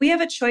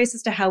have a choice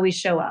as to how we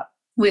show up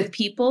with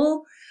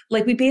people.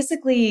 Like we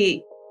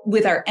basically,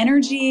 with our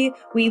energy,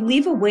 we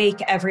leave a wake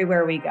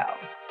everywhere we go.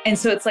 And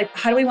so it's like,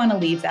 how do we want to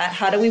leave that?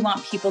 How do we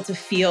want people to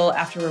feel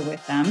after we're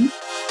with them?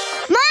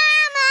 Mama!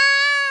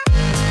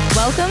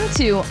 Welcome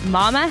to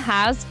Mama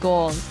Has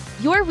Goals,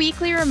 your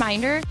weekly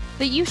reminder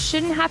that you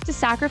shouldn't have to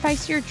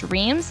sacrifice your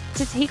dreams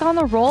to take on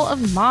the role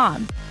of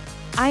mom.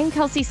 I'm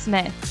Kelsey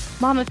Smith,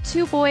 mom of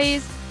 2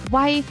 boys,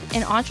 wife,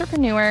 and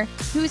entrepreneur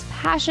who's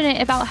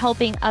passionate about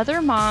helping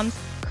other moms,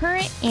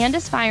 current and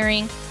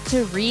aspiring,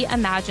 to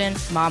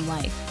reimagine mom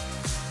life.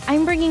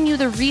 I'm bringing you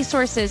the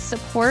resources,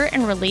 support,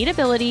 and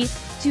relatability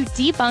to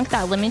debunk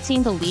that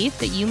limiting belief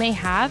that you may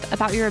have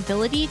about your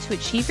ability to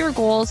achieve your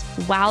goals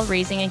while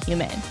raising a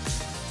human.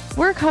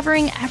 We're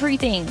covering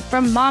everything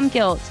from mom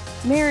guilt,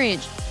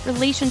 marriage,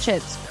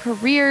 relationships,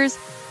 careers,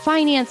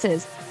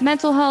 finances,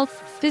 mental health,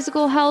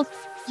 physical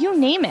health, you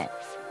name it.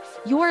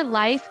 Your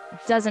life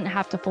doesn't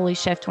have to fully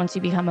shift once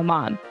you become a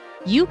mom.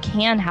 You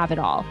can have it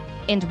all,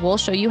 and we'll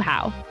show you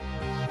how.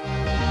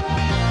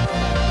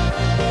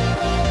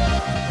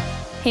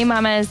 Hey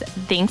mamas,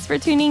 thanks for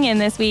tuning in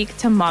this week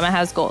to Mama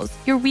Has Goals,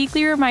 your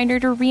weekly reminder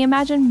to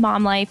reimagine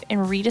mom life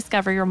and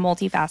rediscover your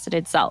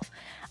multifaceted self.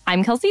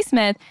 I'm Kelsey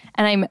Smith,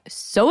 and I'm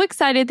so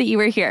excited that you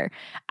are here.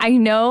 I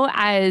know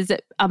as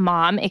a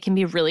mom, it can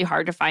be really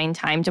hard to find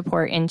time to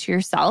pour into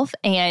yourself.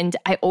 And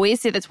I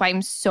always say that's why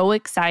I'm so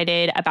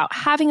excited about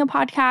having a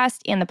podcast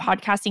and the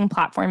podcasting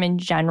platform in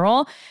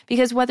general,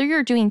 because whether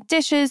you're doing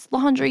dishes,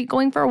 laundry,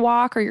 going for a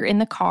walk, or you're in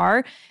the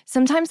car,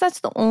 sometimes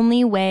that's the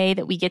only way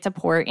that we get to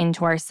pour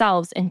into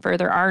ourselves and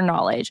further our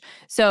knowledge.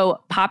 So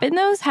pop in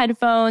those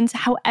headphones,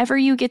 however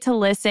you get to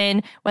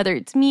listen, whether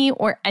it's me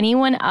or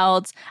anyone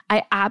else.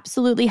 I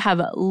absolutely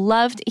have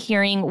loved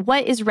hearing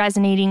what is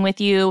resonating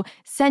with you.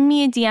 Send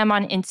me a DM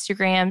on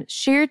Instagram,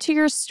 share to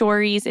your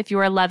stories if you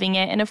are loving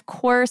it. And of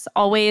course,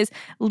 always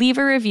leave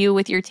a review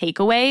with your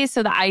takeaway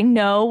so that I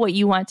know what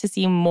you want to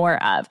see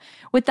more of.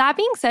 With that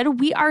being said,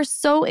 we are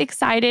so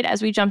excited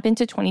as we jump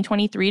into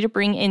 2023 to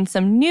bring in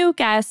some new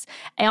guests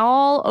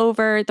all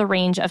over the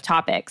range of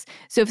topics.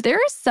 So if there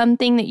is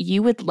something that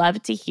you would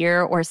love to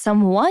hear or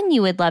someone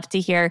you would love to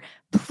hear,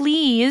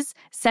 please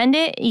send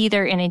it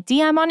either in a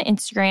DM on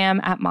Instagram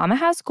at Mama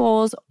Has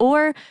Goals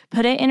or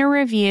put it in a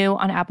review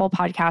on Apple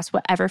Podcasts,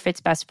 whatever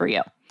fits best for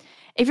you.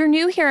 If you're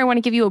new here, I want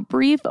to give you a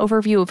brief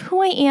overview of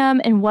who I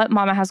am and what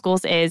Mama Has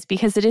Goals is,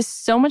 because it is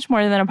so much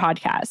more than a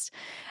podcast.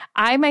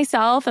 I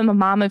myself am a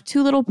mom of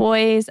 2 little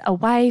boys, a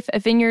wife, a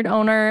vineyard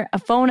owner, a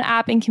phone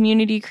app and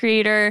community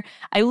creator.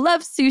 I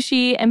love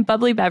sushi and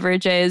bubbly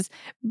beverages.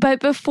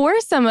 But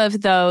before some of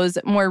those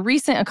more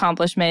recent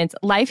accomplishments,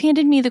 life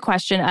handed me the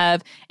question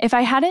of, if I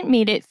hadn't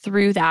made it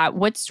through that,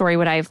 what story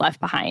would I have left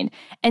behind?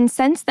 And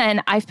since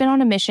then, I've been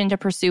on a mission to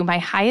pursue my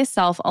highest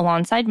self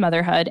alongside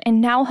motherhood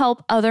and now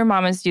help other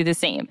mamas do the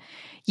same.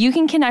 You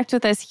can connect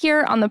with us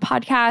here on the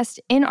podcast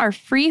in our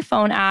free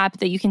phone app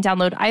that you can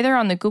download either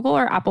on the Google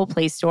or Apple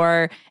Play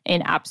Store,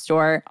 in App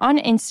Store, on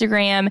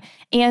Instagram,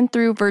 and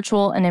through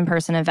virtual and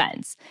in-person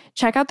events.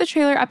 Check out the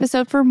trailer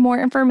episode for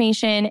more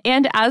information.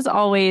 And as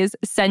always,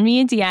 send me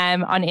a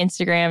DM on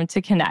Instagram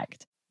to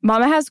connect.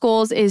 Mama Has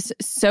Goals is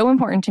so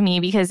important to me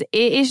because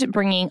it is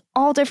bringing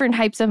all different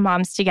types of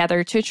moms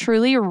together to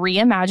truly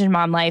reimagine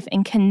mom life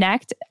and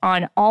connect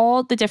on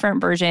all the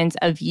different versions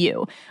of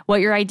you,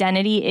 what your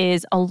identity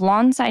is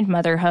alongside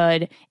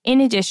motherhood, in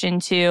addition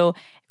to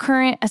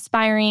current,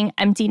 aspiring,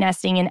 empty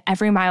nesting, and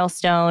every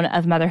milestone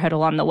of motherhood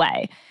along the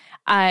way.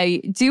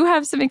 I do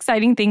have some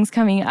exciting things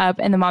coming up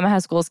in the Mama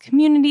Has Goals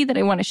community that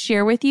I want to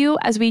share with you.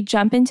 As we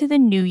jump into the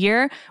new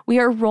year, we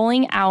are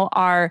rolling out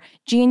our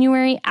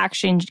January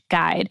action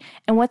guide.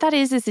 And what that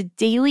is a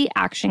daily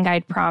action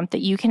guide prompt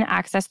that you can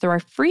access through our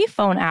free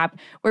phone app,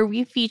 where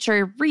we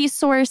feature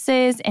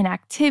resources and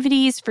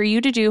activities for you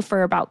to do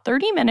for about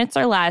 30 minutes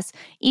or less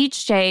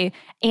each day.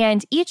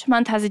 And each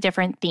month has a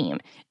different theme.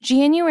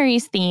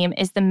 January's theme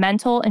is the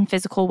mental and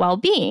physical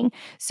well-being.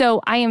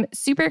 So I am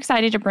super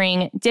excited to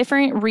bring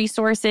different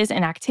resources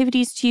and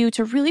activities to you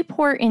to really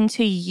pour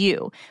into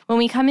you. When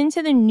we come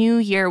into the new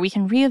year, we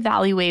can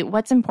reevaluate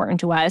what's important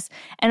to us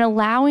and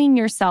allowing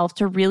yourself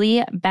to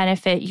really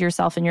benefit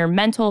yourself in your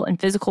mental and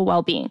physical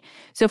well-being.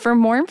 So for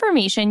more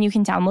information, you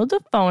can download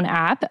the phone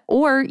app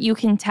or you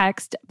can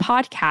text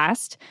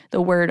podcast,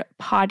 the word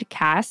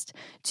podcast,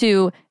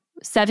 to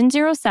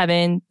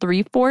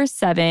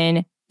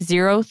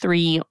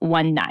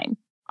 707-347-0319.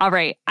 All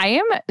right, I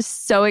am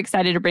so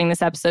excited to bring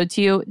this episode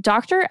to you.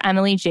 Dr.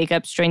 Emily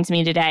Jacobs joins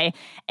me today,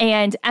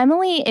 and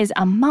Emily is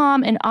a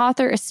mom, an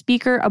author, a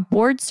speaker, a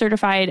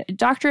board-certified,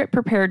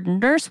 doctorate-prepared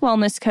nurse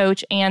wellness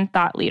coach, and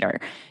thought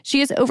leader. She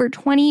has over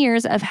 20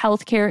 years of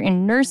healthcare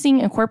and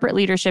nursing and corporate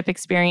leadership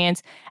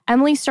experience.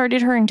 Emily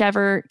started her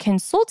endeavor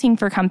consulting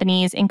for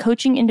companies and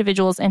coaching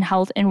individuals in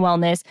health and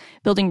wellness,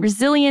 building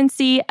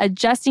resiliency,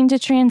 adjusting to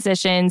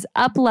transitions,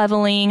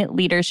 up-leveling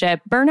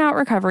leadership, burnout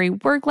recovery,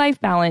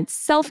 work-life balance,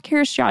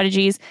 self-care strategies,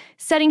 strategies,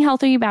 setting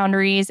healthy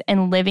boundaries,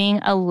 and living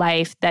a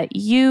life that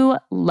you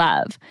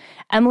love.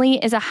 Emily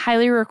is a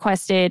highly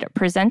requested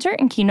presenter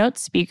and keynote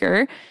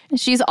speaker.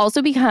 She's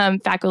also become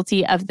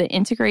faculty of the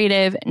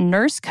Integrative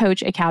Nurse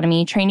Coach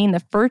Academy, training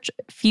the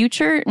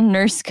future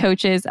nurse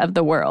coaches of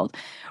the world.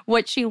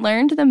 What she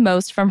learned the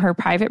most from her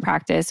private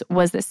practice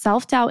was that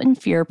self-doubt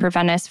and fear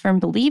prevent us from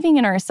believing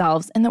in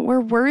ourselves and that we're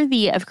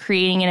worthy of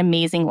creating an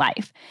amazing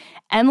life.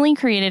 Emily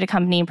created a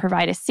company to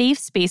provide a safe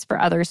space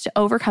for others to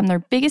overcome their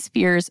biggest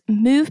fears,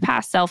 move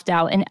past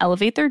self-doubt, and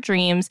elevate their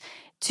dreams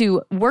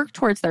to work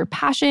towards their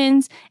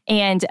passions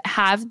and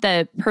have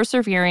the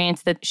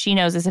perseverance that she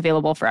knows is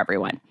available for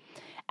everyone.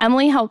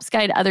 Emily helps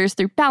guide others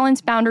through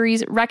balanced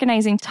boundaries,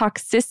 recognizing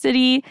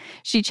toxicity.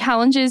 She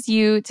challenges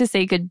you to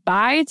say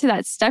goodbye to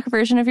that stuck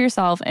version of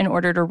yourself in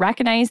order to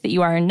recognize that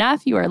you are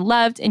enough, you are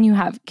loved, and you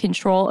have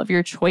control of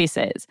your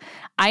choices.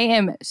 I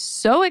am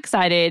so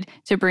excited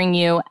to bring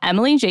you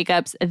Emily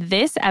Jacobs.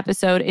 This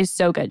episode is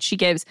so good. She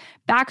gives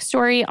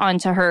backstory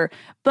onto her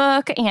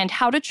book and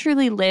how to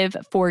truly live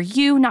for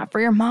you, not for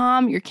your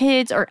mom, your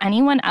kids, or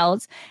anyone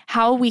else,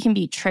 how we can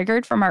be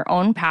triggered from our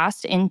own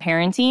past in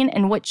parenting,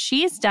 and what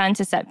she's done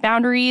to set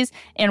boundaries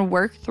and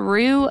work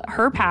through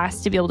her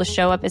past to be able to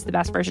show up as the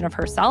best version of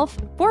herself,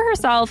 for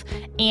herself,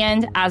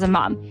 and as a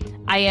mom.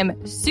 I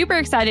am super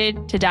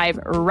excited to dive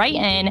right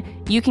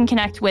in. You can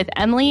connect with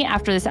Emily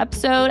after this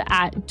episode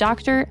at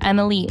Dr.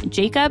 Emily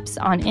Jacobs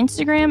on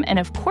Instagram. And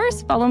of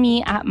course, follow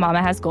me at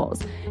Mama Has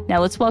Goals.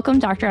 Now let's welcome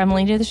Dr.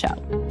 Emily to the show.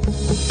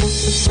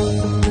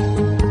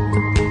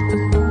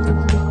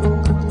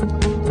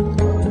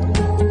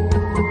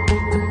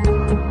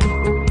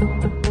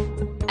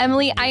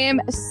 Emily, I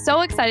am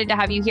so excited to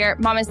have you here.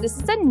 Mamas, this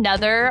is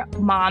another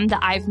mom that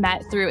I've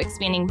met through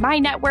expanding my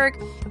network,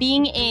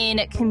 being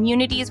in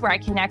communities where I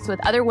connect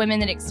with other women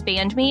that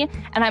expand me.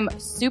 And I'm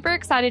super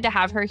excited to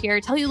have her here,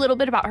 tell you a little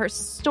bit about her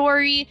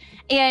story.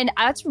 And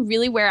that's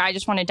really where I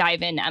just want to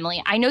dive in,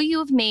 Emily. I know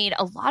you've made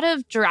a lot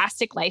of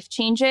drastic life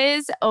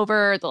changes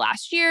over the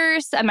last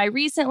years,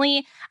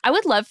 semi-recently. I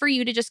would love for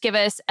you to just give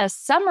us a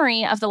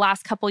summary of the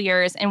last couple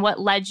years and what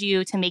led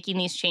you to making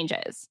these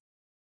changes.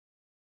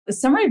 The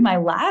summary of my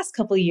last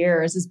couple of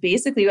years is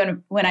basically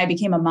when I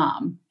became a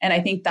mom. And I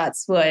think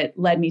that's what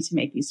led me to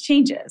make these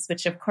changes,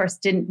 which of course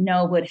didn't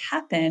know would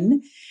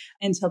happen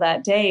until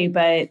that day.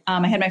 But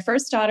I had my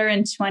first daughter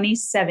in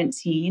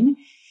 2017,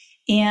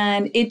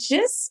 and it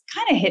just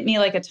kind of hit me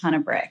like a ton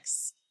of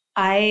bricks.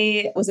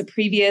 I was a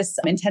previous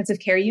intensive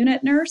care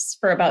unit nurse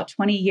for about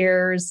 20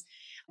 years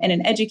and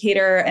an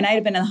educator, and I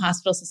had been in the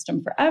hospital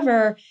system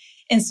forever.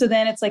 And so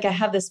then it's like I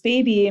have this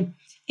baby,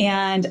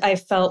 and I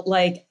felt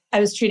like I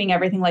was treating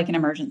everything like an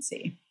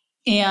emergency.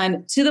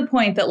 And to the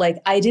point that like,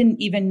 I didn't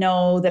even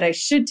know that I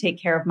should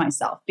take care of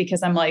myself,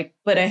 because I'm like,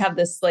 but I have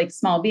this like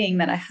small being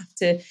that I have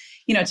to,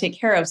 take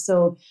care of.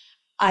 So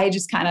I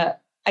just I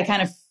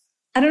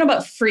don't know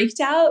about freaked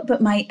out, but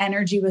my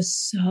energy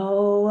was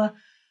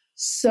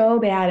so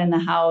bad in the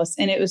house.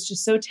 And it was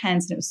just so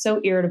tense and it was so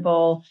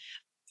irritable.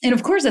 And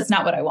of course, that's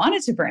not what I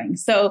wanted to bring.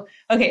 So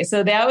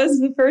that was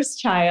the first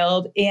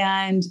child.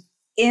 And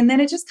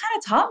then it just kind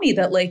of taught me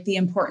that like the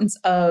importance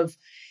of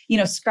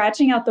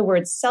scratching out the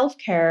word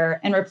self-care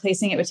and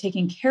replacing it with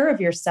taking care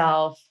of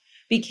yourself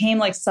became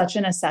like such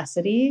a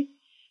necessity.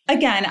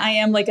 Again, I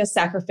am like a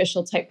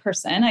sacrificial type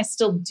person. I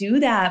still do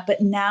that. But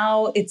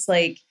now it's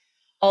like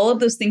all of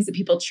those things that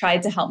people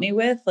tried to help me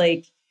with,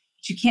 like,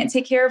 you can't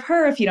take care of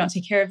her if you don't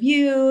take care of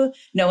you.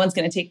 No one's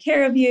going to take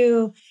care of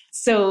you.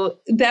 So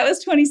that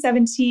was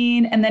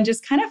 2017. And then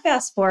just kind of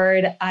fast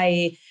forward,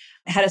 I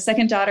had a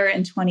second daughter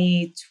in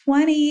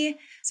 2020.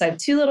 So I have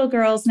two little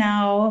girls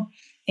now.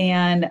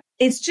 And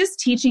it's just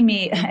teaching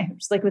me,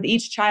 just like with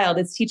each child,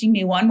 it's teaching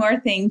me one more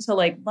thing to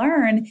like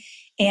learn,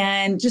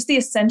 and just the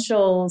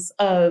essentials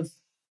of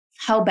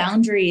how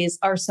boundaries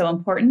are so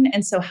important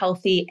and so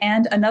healthy,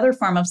 and another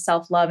form of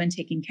self-love and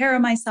taking care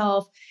of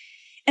myself.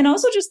 And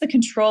also just the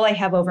control I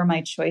have over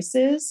my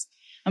choices.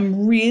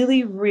 I'm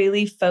really,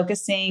 really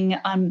focusing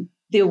on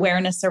the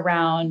awareness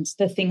around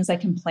the things I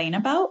complain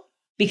about,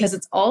 because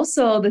it's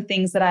also the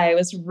things that I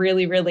was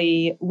really,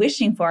 really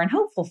wishing for and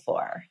hopeful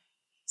for.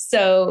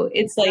 So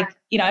it's like,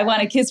 I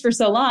wanted kids for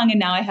so long, and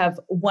now I have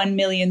 1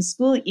 million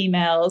school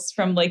emails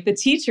from like the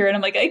teacher, and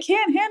I'm like, I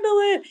can't handle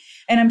it.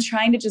 And I'm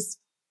trying to just,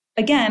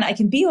 again, I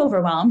can be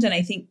overwhelmed, and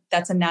I think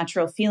that's a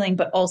natural feeling,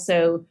 but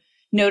also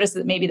notice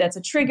that maybe that's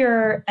a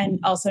trigger, and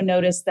also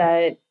notice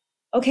that,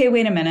 okay,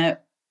 wait a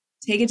minute,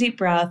 take a deep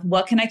breath.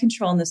 What can I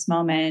control in this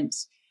moment?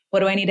 What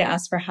do I need to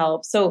ask for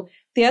help? So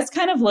that's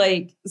kind of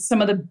like some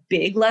of the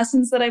big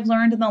lessons that I've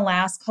learned in the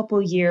last couple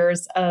of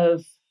years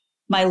of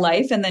my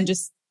life. And then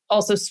just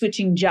also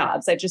switching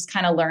jobs, I just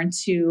kind of learned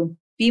to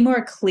be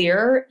more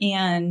clear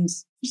and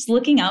just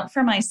looking out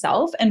for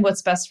myself and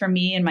what's best for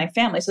me and my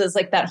family. So it's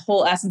like that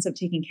whole essence of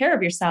taking care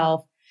of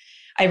yourself.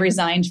 I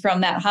resigned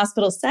from that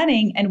hospital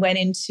setting and went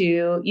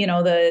into,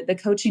 the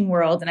coaching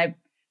world. And I've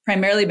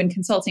primarily been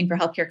consulting for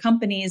healthcare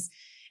companies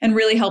and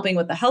really helping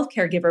with the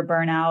healthcare giver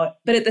burnout.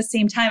 But at the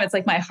same time, it's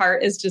like my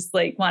heart is just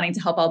like wanting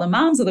to help all the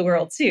moms of the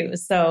world too.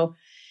 So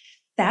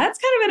that's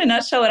kind of in a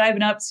nutshell what I've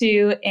been up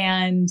to.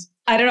 And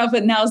I don't know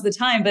if now's the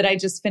time, but I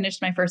just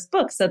finished my first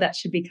book. So that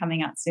should be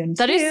coming out soon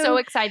That too. is so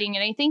exciting.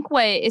 And I think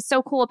what is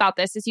so cool about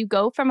this is you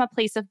go from a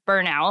place of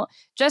burnout,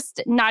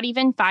 just not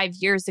even 5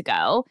 years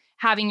ago,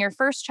 having your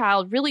first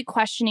child, really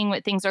questioning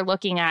what things are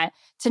looking at,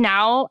 to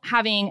now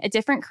having a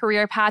different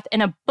career path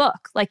and a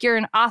book, like you're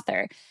an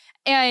author.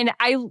 And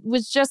I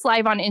was just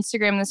live on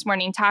Instagram this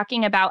morning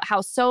talking about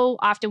how so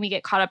often we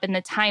get caught up in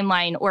the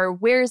timeline, or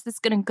where is this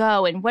going to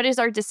go and what is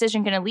our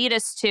decision going to lead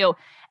us to?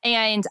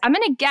 And I'm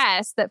going to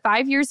guess that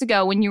 5 years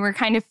ago, when you were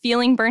kind of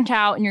feeling burnt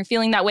out and you're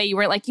feeling that way, you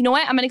were like, you know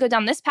what, I'm going to go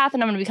down this path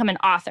and I'm going to become an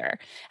author.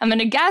 I'm going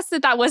to guess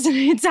that wasn't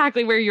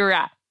exactly where you were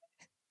at.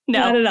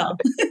 No. Not at all.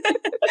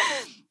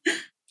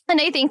 And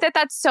I think that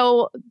that's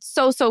so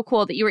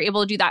cool that you were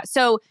able to do that.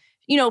 So,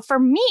 for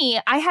me,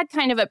 I had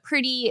kind of a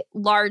pretty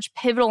large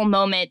pivotal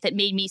moment that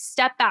made me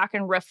step back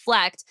and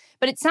reflect.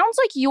 But it sounds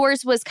like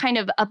yours was kind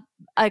of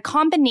a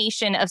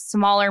combination of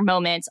smaller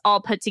moments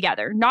all put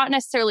together, not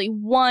necessarily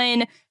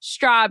one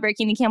straw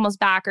breaking the camel's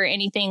back or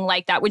anything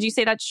like that. Would you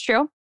say that's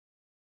true?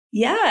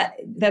 Yeah,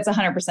 that's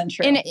 100%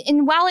 true.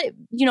 And while it,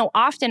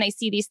 often I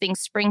see these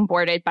things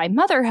springboarded by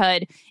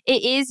motherhood,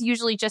 it is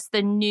usually just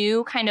the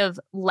new kind of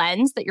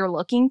lens that you're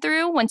looking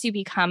through once you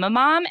become a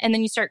mom. And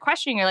then you start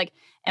questioning, you're like,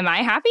 am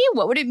I happy?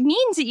 What would it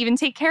mean to even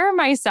take care of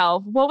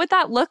myself? What would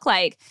that look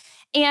like?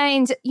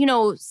 And,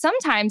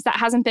 sometimes that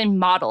hasn't been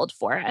modeled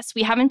for us.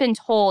 We haven't been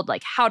told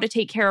like how to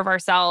take care of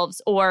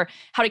ourselves or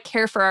how to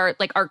care for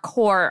our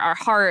core, our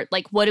heart.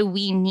 Like, what do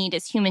we need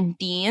as human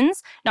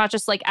beings, not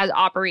just like as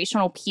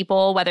operational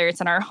people, whether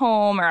it's in our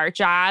home or our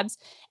jobs.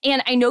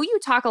 And I know you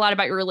talk a lot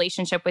about your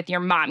relationship with your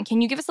mom.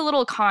 Can you give us a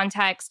little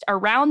context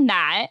around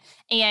that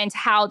and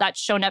how that's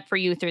shown up for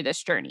you through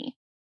this journey?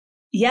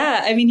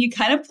 Yeah, I mean, you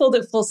kind of pulled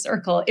it full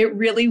circle. It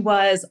really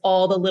was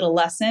all the little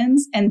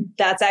lessons. And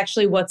that's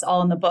actually what's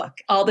all in the book.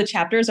 All the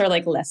chapters are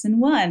like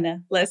lesson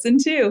 1, lesson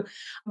 2.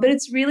 But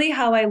it's really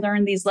how I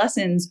learned these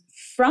lessons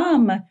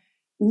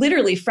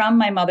literally from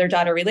my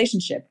mother-daughter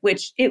relationship,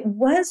 which it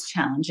was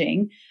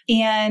challenging.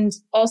 And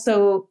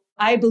also,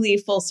 I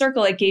believe full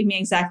circle, it gave me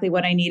exactly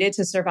what I needed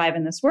to survive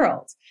in this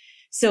world.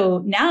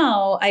 So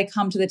now I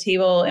come to the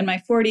table in my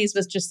 40s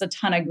with just a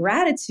ton of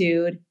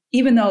gratitude,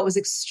 even though it was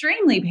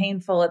extremely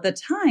painful at the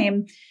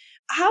time.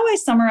 How I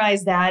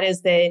summarize that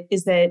is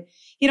that,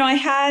 I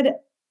had,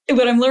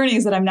 what I'm learning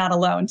is that I'm not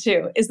alone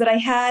too, is that I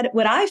had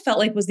what I felt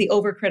like was the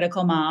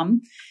overcritical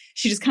mom.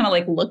 She just kind of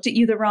like looked at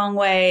you the wrong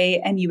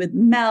way and you would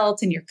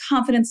melt, and your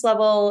confidence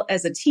level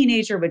as a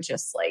teenager would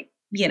just like,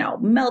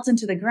 melt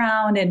into the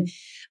ground. And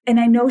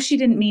I know she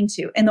didn't mean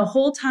to. And the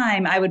whole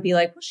time I would be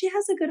like, well, she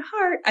has a good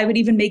heart. I would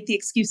even make the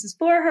excuses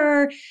for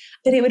her,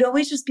 but it would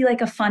always just be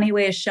like a funny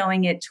way of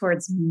showing it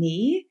towards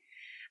me.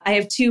 I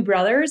have 2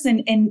 brothers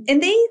and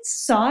they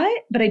saw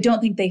it, but I don't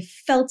think they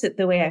felt it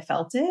the way I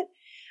felt it,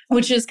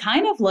 which is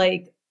kind of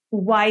like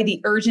why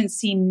the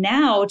urgency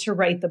now to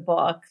write the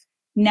book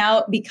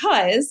now,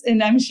 because,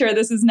 and I'm sure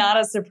this is not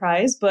a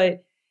surprise,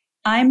 but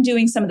I'm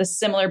doing some of the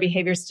similar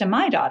behaviors to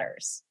my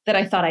daughters that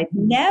I thought I'd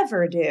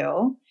never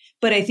do.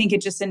 But I think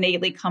it just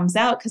innately comes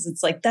out because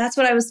it's like, that's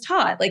what I was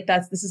taught. Like,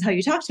 this is how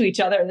you talk to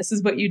each other. This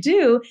is what you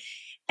do.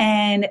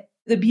 And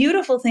the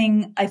beautiful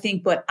thing, I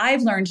think, what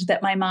I've learned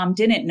that my mom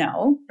didn't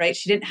know, right?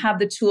 She didn't have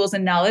the tools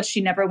and knowledge.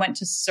 She never went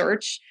to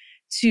search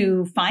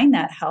to find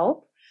that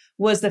help,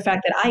 was the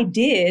fact that I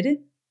did,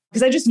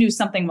 because I just knew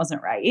something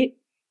wasn't right.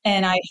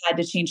 And I had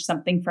to change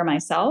something for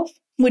myself,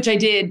 which I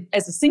did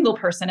as a single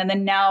person. And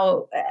then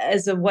now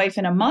as a wife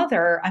and a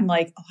mother, I'm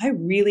like, oh,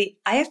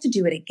 I have to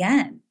do it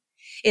again.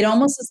 It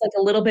almost is like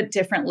a little bit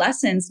different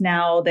lessons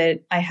now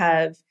that I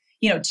have,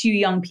 2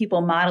 young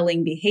people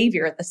modeling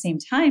behavior at the same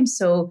time.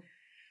 So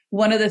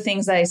one of the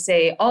things I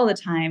say all the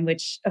time,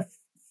 which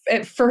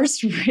at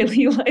first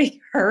really like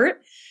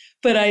hurt,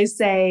 but I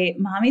say,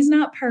 mommy's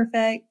not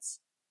perfect.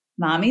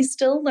 Mommy's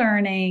still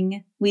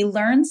learning. We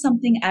learn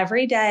something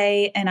every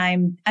day, and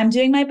I'm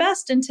doing my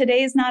best. And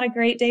today is not a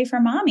great day for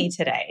mommy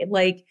today.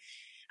 Like,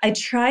 I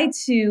try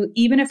to,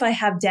 even if I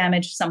have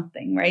damaged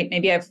something, right?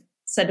 Maybe I've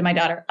said to my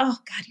daughter, oh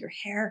God, your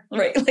hair,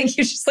 right? Like,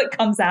 it just like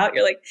comes out.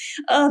 You're like,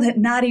 oh, that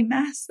knotty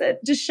mess,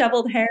 that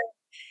disheveled hair.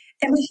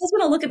 And my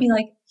husband will look at me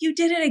like, you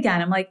did it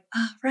again. I'm like,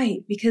 oh,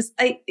 right. Because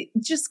it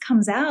just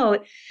comes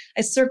out.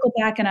 I circle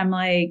back and I'm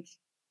like,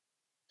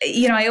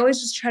 I always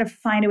just try to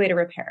find a way to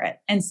repair it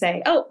and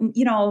say, oh,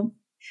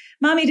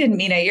 mommy didn't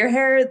mean it. Your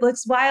hair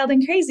looks wild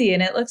and crazy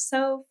and it looks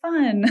so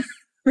fun,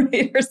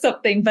 right? Or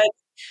something. But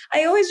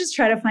I always just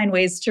try to find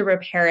ways to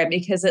repair it,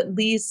 because at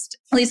least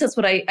that's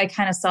what I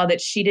kind of saw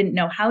that she didn't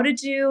know how to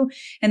do.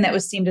 And that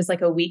was seemed as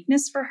like a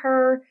weakness for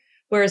her.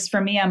 Whereas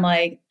for me, I'm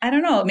like, I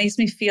don't know, it makes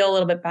me feel a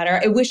little bit better.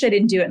 I wish I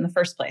didn't do it in the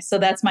first place. So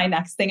that's my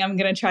next thing I'm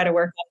going to try to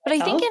work on.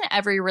 But I think in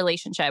every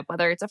relationship,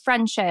 whether it's a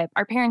friendship,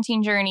 our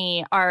parenting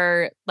journey,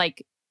 our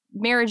like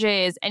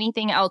marriages,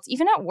 anything else,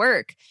 even at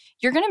work,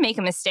 you're going to make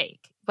a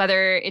mistake,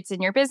 whether it's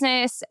in your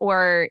business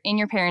or in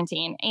your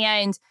parenting.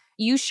 And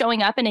you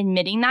showing up and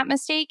admitting that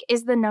mistake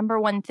is the number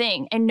one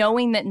thing, and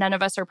knowing that none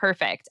of us are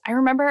perfect. I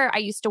remember I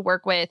used to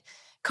work with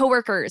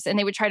coworkers and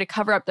they would try to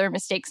cover up their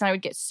mistakes and I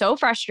would get so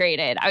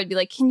frustrated. I would be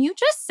like, can you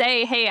just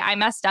say, hey, I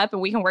messed up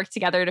and we can work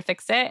together to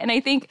fix it? And I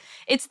think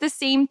it's the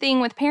same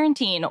thing with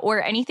parenting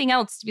or anything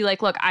else to be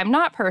like, look, I'm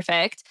not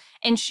perfect,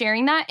 and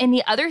sharing that. And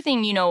the other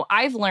thing,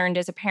 I've learned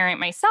as a parent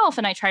myself,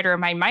 and I try to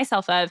remind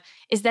myself of,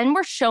 is then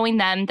we're showing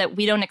them that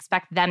we don't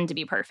expect them to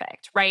be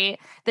perfect, right?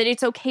 That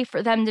it's okay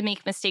for them to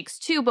make mistakes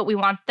too, but we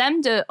want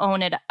them to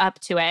own it up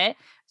to it.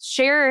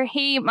 Share,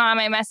 hey, mom,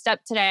 I messed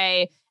up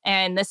today,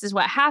 and this is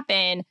what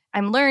happened.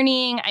 I'm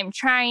learning, I'm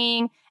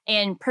trying,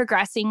 and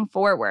progressing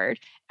forward.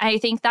 I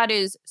think that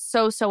is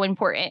so, so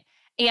important.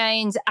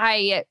 And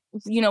I,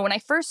 when I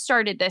first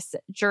started this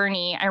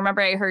journey, I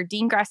remember I heard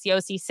Dean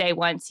Graziosi say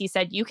once, he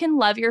said, you can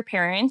love your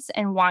parents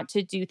and want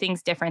to do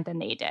things different than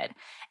they did.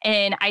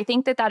 And I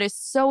think that that is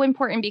so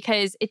important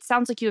because it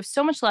sounds like you have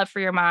so much love for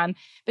your mom,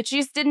 but she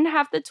just didn't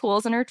have the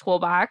tools in her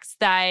toolbox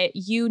that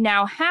you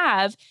now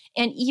have.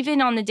 And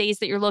even on the days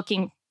that you're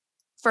looking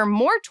for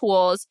more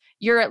tools,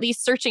 you're at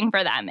least searching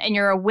for them and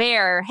you're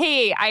aware,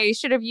 hey, I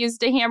should have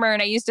used a hammer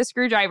and I used a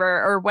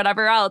screwdriver or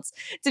whatever else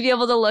to be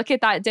able to look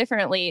at that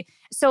differently.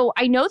 So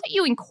I know that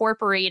you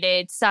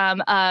incorporated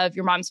some of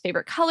your mom's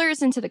favorite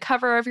colors into the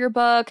cover of your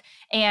book,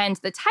 and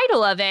the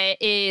title of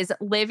it is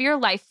Live Your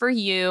Life for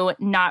You,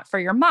 Not for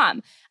Your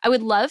Mom. I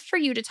would love for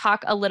you to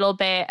talk a little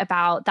bit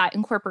about that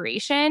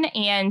incorporation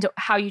and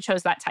how you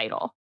chose that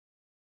title.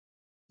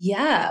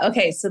 Yeah.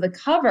 Okay. So the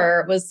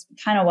cover was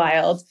kind of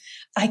wild.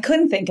 I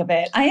couldn't think of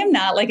it. I am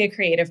not like a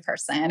creative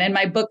person. And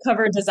my book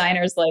cover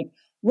designer's like,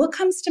 what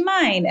comes to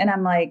mind? And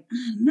I'm like,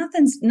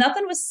 nothing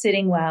was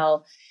sitting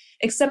well,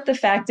 except the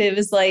fact it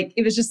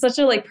was just such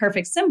a like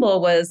perfect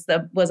symbol was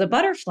a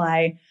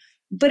butterfly.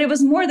 But it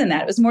was more than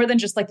that. It was more than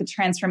just like the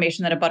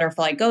transformation that a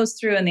butterfly goes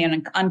through and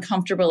the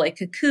uncomfortable like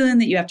cocoon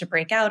that you have to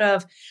break out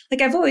of.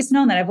 Like I've always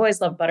known that. I've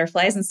always loved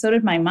butterflies. And so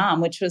did my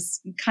mom, which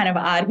was kind of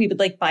odd. We would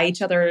like buy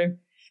each other.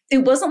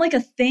 It wasn't like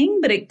a thing,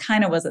 but it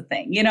kind of was a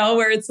thing,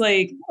 where it's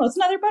like, oh, it's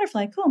another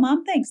butterfly. Cool,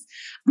 mom, thanks.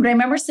 But I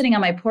remember sitting on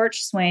my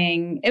porch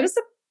swing. It was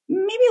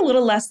maybe a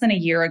little less than a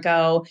year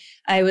ago.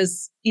 I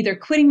was either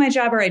quitting my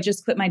job or I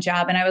just quit my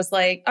job. And I was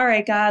like, all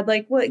right, God,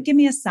 like, what? Give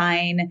me a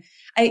sign.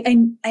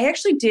 I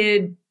actually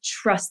did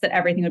trust that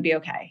everything would be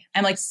okay.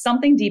 And like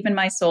something deep in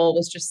my soul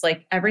was just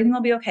like, everything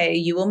will be okay.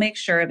 You will make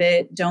sure of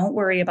it. Don't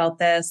worry about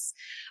this.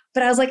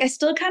 But I was like, I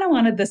still kind of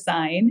wanted the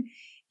sign.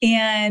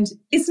 And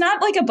it's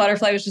not like a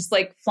butterfly was just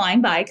like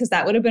flying by, because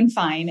that would have been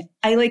fine.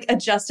 I like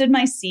adjusted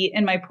my seat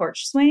in my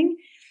porch swing,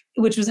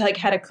 which was like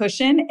had a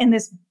cushion, and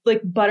this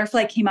like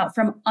butterfly came out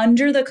from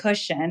under the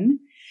cushion.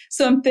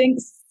 So I'm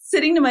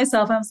sitting to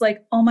myself, I was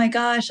like, oh my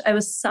gosh, I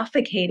was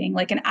suffocating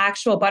like an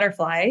actual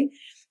butterfly.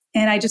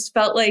 And I just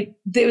felt like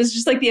it was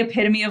just like the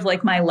epitome of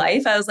like my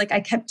life. I was like, I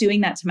kept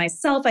doing that to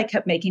myself. I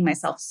kept making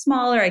myself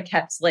smaller. I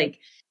kept like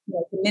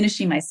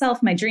diminishing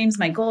myself, my dreams,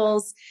 my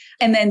goals.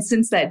 And then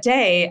since that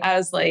day, I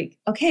was like,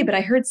 okay, but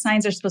I heard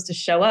signs are supposed to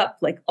show up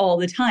like all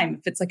the time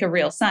if it's like a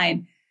real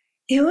sign.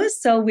 It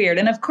was so weird.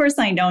 And of course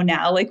I know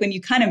now, like when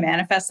you kind of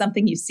manifest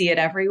something, you see it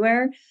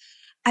everywhere.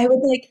 I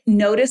would like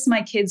notice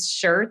my kids'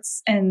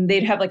 shirts and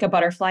they'd have like a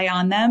butterfly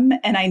on them.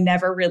 And I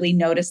never really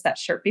noticed that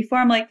shirt before.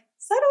 I'm like,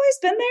 has that always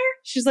been there?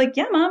 She's like,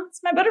 yeah, mom,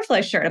 it's my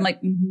butterfly shirt. I'm like,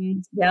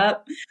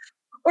 yep.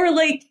 Or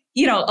like,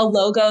 a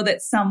logo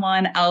that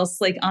someone else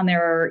like on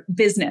their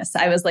business.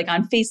 I was like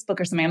on Facebook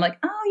or something. I'm like,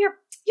 oh, you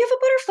have a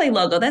butterfly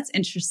logo. That's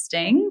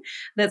interesting.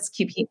 That's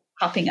keep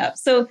popping up.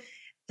 So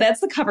that's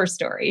the cover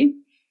story.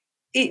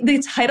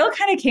 The title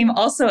kind of came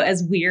also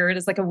as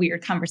like a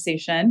weird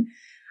conversation.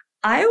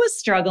 I was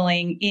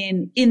struggling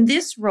in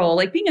this role,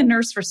 like being a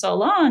nurse for so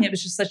long. It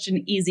was just such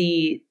an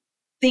easy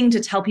thing to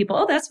tell people,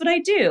 oh, that's what I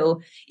do.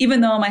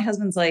 Even though my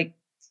husband's like,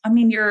 I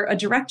mean, you're a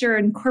director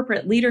in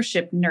corporate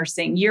leadership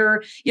nursing.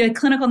 You're a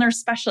clinical nurse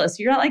specialist.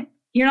 You're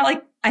not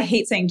like, I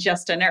hate saying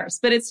just a nurse,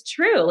 but it's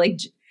true. Like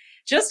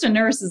just a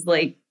nurse is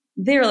like,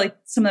 they're like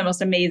some of the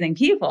most amazing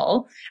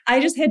people.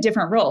 I just had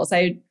different roles.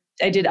 I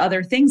did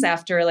other things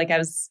after like I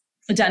was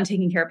done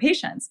taking care of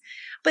patients,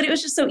 but it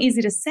was just so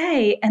easy to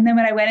say. And then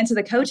when I went into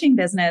the coaching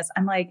business,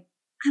 I'm like,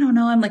 I don't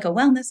know. I'm like a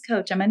wellness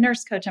coach. I'm a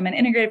nurse coach. I'm an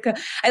integrative coach.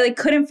 I like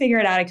couldn't figure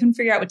it out. I couldn't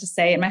figure out what to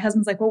say. And my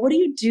husband's like, well, what do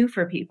you do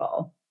for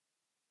people?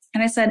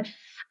 And I said,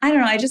 I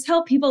don't know. I just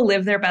help people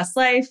live their best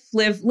life,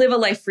 live a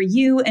life for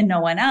you and no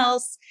one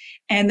else.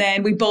 And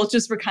then we both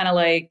just were kind of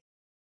like,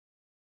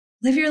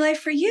 live your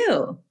life for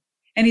you.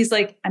 And he's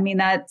like, I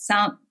mean, I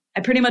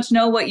pretty much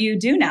know what you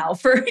do now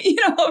for,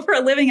 for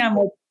a living. And I'm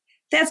like,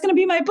 that's going to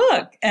be my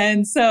book.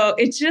 And so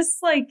it's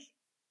just like,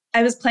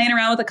 I was playing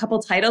around with a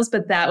couple titles,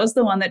 but that was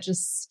the one that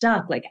just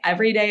stuck. Like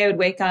every day I would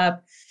wake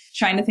up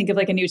trying to think of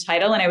like a new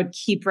title and I would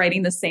keep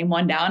writing the same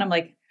one down. I'm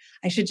like,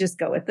 I should just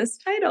go with this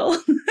title.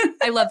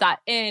 I love that.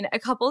 And a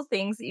couple of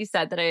things that you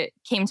said that it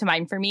came to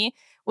mind for me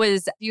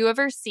was, have you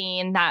ever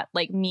seen that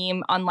like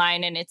meme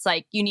online and it's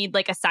like, you need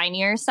like a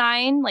signier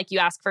sign, like you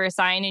ask for a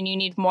sign and you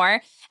need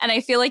more. And I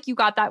feel like you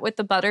got that with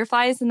the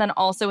butterflies and then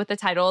also with the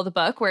title of the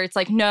book where it's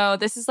like, no,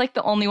 this is like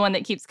the only one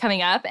that keeps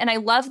coming up. And I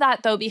love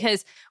that though,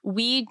 because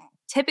we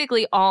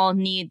typically all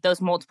need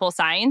those multiple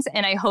signs.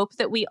 And I hope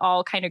that we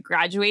all kind of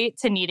graduate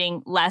to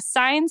needing less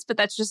signs, but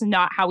that's just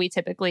not how we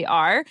typically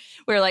are.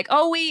 We're like,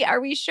 oh, wait, are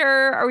we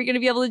sure? Are we going to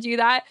be able to do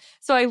that?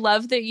 So I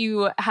love that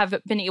you have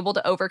been able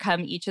to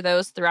overcome each of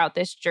those throughout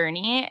this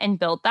journey and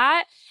build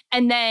that.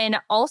 And then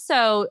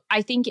also,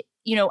 I think,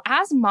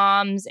 as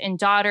moms and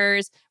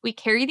daughters, we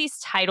carry these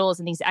titles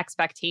and these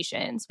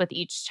expectations with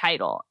each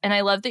title. And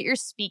I love that you're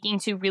speaking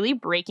to really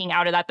breaking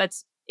out of that.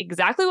 That's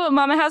exactly what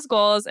Mama Has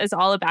Goals is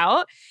all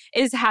about,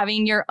 is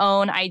having your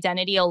own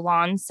identity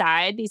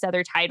alongside these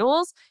other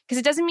titles. Because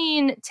it doesn't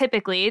mean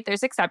typically,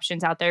 there's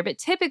exceptions out there, but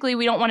typically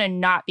we don't want to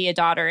not be a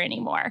daughter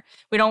anymore.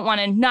 We don't want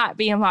to not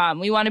be a mom.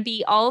 We want to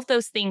be all of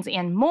those things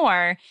and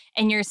more.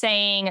 And you're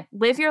saying,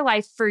 live your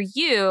life for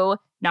you,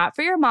 not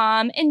for your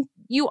mom. And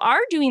you are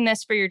doing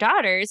this for your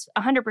daughters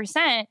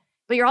 100%,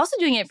 but you're also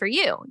doing it for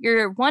you.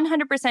 You're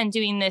 100%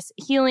 doing this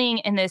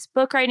healing and this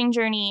book writing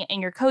journey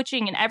and your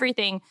coaching and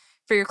everything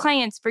for your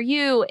clients, for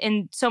you,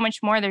 and so much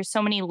more. There's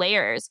so many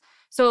layers.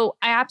 So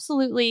I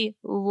absolutely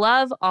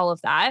love all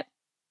of that.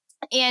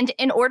 And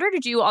in order to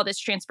do all this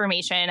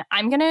transformation,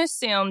 I'm going to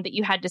assume that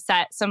you had to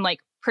set some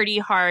pretty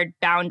hard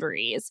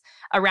boundaries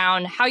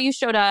around how you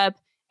showed up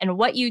and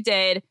what you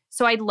did.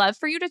 So I'd love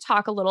for you to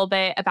talk a little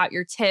bit about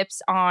your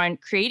tips on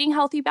creating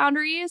healthy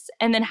boundaries,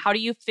 and then how do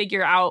you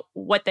figure out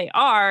what they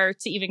are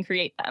to even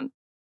create them?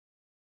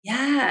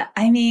 Yeah.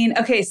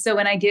 Okay. So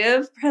when I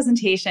give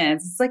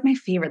presentations, it's my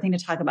favorite thing to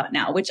talk about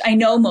now, which I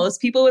know most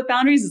people with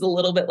boundaries is a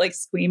little bit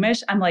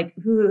squeamish. I'm like,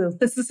 ooh,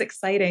 this is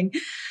exciting.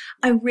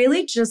 I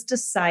really just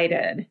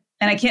decided,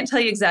 and I can't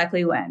tell you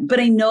exactly when, but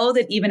I know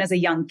that even as a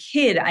young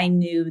kid, I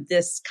knew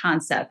this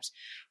concept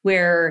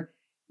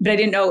but I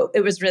didn't know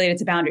it was related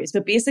to boundaries,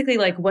 but basically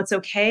what's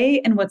okay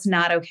and what's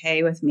not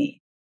okay with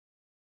me.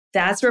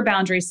 That's where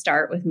boundaries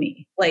start with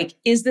me.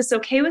 Is this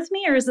okay with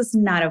me or is this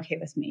not okay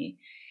with me?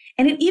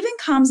 And it even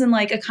comes in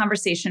a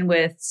conversation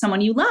with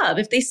someone you love.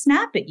 If they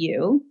snap at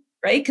you,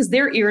 right? Because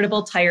they're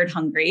irritable, tired,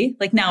 hungry.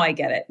 Now I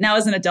get it. Now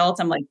as an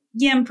adult, I'm like,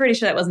 yeah, I'm pretty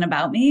sure that wasn't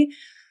about me,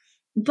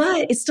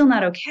 but it's still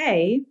not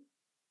okay.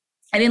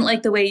 I didn't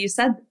like the way you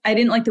said, I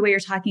didn't like the way you're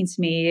talking to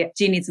me.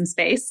 Do you need some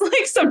space?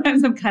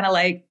 Sometimes I'm kind of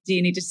do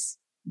you need to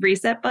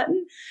reset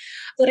button?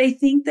 But I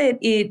think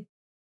it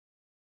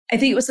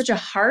was such a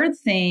hard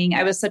thing.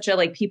 I was such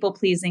a people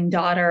pleasing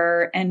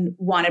daughter and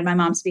wanted my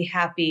mom to be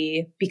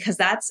happy because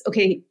that's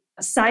okay.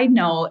 Side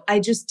note, I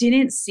just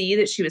didn't see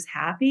that she was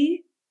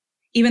happy,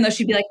 even though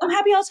she'd be like, I'm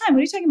happy all the time. What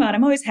are you talking about?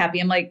 I'm always happy.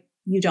 I'm like,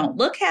 you don't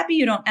look happy.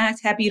 You don't act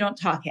happy. You don't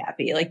talk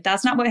happy.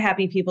 That's not what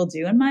happy people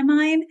do in my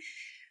mind.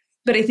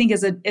 But I think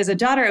as a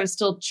daughter, I was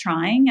still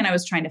trying, and I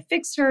was trying to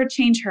fix her,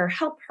 change her,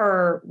 help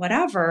her,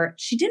 whatever.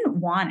 She didn't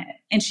want it,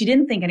 and she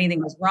didn't think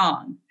anything was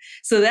wrong.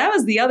 So that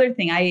was the other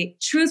thing. I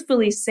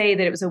truthfully say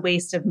that it was a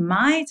waste of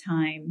my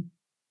time.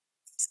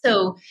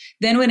 So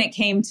then when it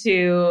came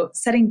to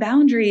setting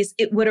boundaries,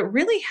 what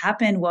really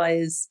happened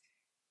was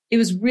it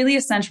was really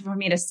essential for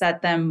me to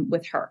set them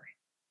with her.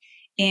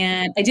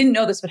 And I didn't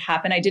know this would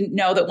happen. I didn't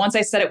know that once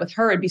I said it with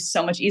her, it'd be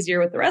so much easier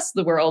with the rest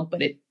of the world,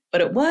 but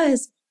it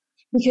was.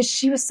 Because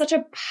she was such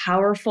a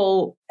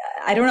powerful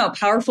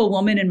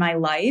woman in my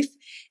life.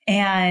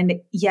 And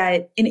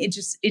yet, it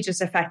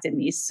just affected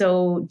me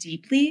so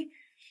deeply.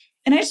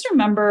 And I just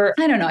remember,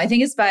 I don't know, I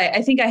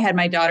think I had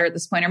my daughter at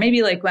this point, or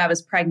maybe when I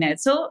was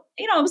pregnant. So,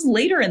 it was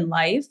later in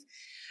life.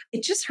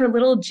 It's just her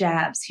little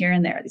jabs here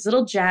and there, these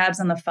little jabs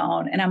on the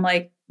phone. And I'm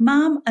like,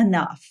 Mom,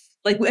 enough.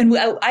 And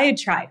I had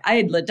tried. I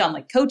had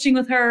done coaching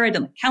with her. I'd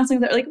done counseling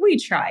with her. We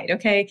tried.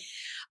 Okay.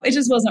 It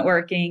just wasn't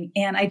working.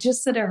 And I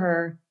just said to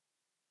her,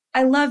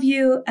 I love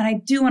you and I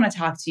do want to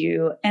talk to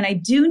you and I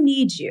do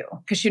need you,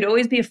 because she'd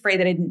always be afraid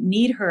that I didn't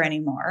need her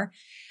anymore.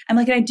 I'm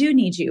like, I do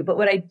need you, but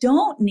what I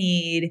don't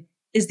need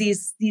is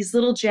these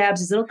little jabs,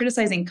 these little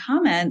criticizing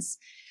comments.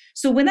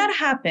 So when that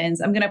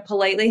happens, I'm going to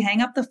politely hang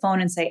up the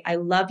phone and say, I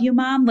love you,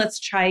 Mom. Let's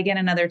try again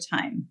another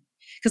time.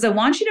 Because I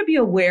want you to be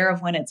aware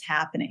of when it's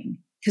happening.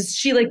 Because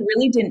she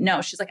really didn't know.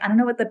 She's like, I don't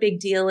know what the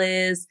big deal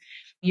is.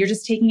 You're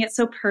just taking it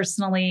so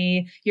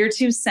personally. You're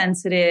too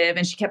sensitive.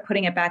 And she kept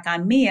putting it back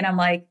on me. And I'm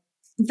like,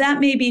 that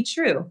may be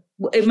true.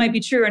 It might be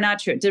true or not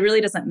true. It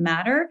really doesn't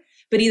matter.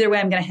 But either way,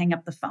 I'm going to hang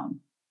up the phone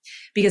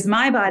because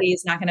my body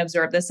is not going to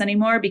absorb this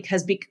anymore.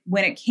 Because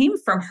when it came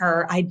from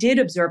her, I did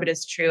absorb it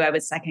as true. I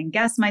would second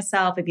guess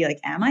myself. I'd be like,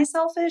 am I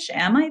selfish?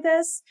 Am I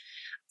this?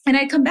 And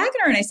I'd come back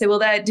at her and I say, well,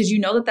 did you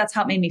know that that's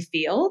how it made me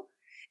feel?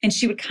 And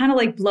she would kind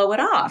of blow it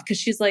off because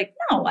she's like,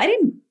 no, I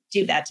didn't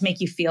do that to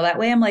make you feel that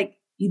way. I'm like,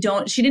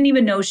 she didn't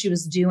even know she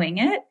was doing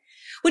it.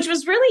 Which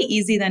was really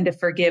easy then to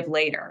forgive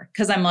later.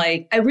 Because I'm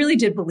like, I really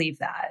did believe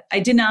that.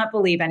 I did not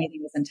believe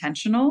anything was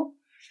intentional.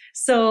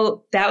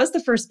 So that was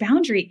the first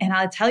boundary. And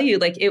I'll tell you,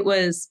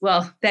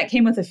 that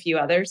came with a few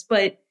others,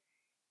 but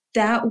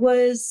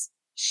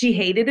she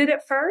hated it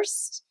at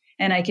first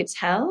and I could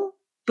tell,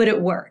 but it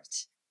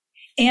worked.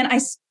 And I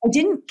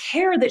didn't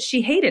care that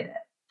she hated it.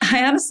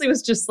 I honestly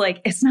was just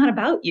like, it's not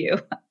about you.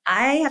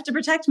 I have to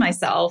protect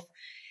myself.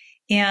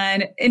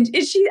 And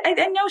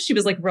I know she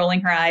was like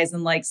rolling her eyes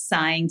and like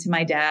sighing to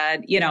my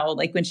dad,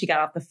 like when she got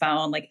off the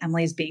phone, like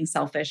Emily's being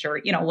selfish or,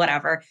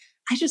 whatever.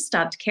 I just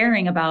stopped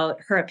caring about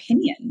her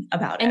opinion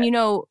about it.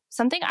 And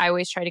something I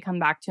always try to come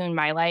back to in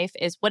my life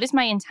is what is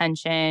my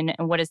intention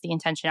and what is the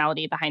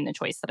intentionality behind the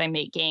choice that I'm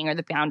making or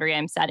the boundary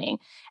I'm setting?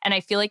 And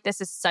I feel like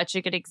this is such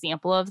a good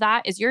example of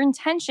that is your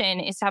intention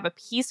is to have a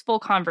peaceful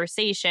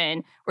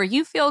conversation where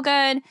you feel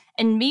good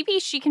and maybe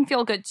she can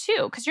feel good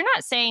too. Because you're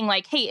not saying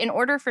like, hey, in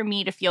order for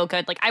me to feel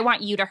good, like I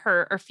want you to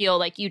hurt or feel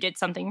like you did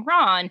something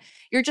wrong.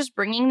 You're just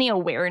bringing the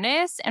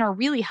awareness in a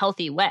really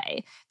healthy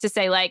way to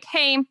say like,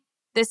 hey,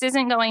 this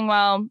isn't going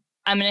well.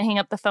 I'm going to hang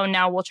up the phone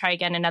now. We'll try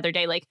again another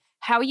day. Like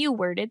how you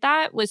worded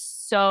that was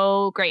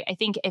so great. I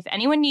think if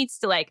anyone needs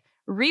to like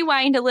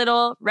rewind a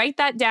little, write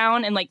that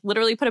down and like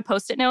literally put a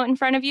Post-it note in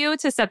front of you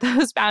to set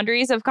those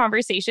boundaries of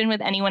conversation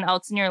with anyone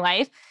else in your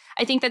life,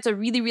 I think that's a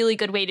really, really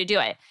good way to do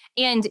it.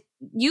 And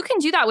you can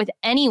do that with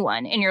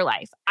anyone in your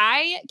life.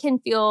 I can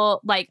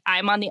feel like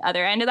I'm on the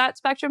other end of that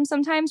spectrum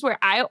sometimes where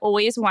I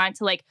always want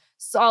to like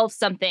solve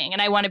something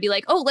and I want to be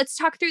like, oh, let's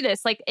talk through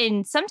this. Like,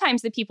 and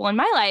sometimes the people in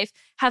my life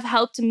have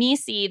helped me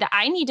see that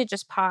I need to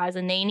just pause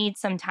and they need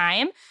some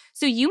time.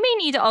 So you may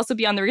need to also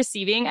be on the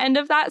receiving end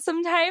of that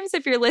sometimes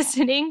if you're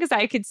listening, because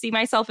I could see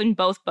myself in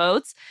both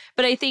boats.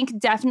 But I think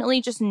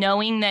definitely just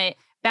knowing that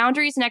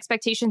boundaries and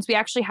expectations, we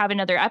actually have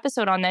another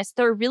episode on this.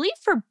 They're really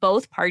for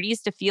both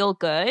parties to feel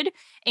good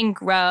and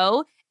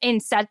grow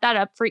and set that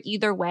up for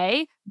either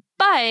way.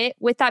 But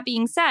with that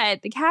being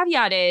said, the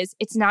caveat is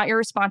it's not your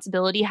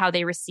responsibility how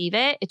they receive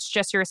it. It's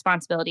just your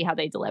responsibility how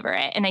they deliver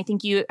it. And I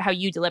think how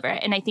you deliver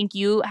it. And I think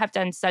you have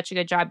done such a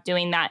good job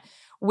doing that.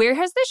 Where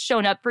has this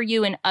shown up for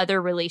you in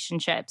other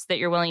relationships that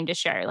you're willing to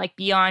share? Like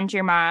beyond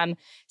your mom,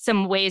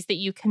 some ways that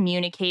you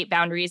communicate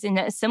boundaries in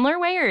a similar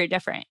way or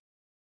different?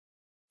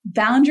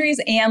 Boundaries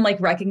and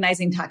like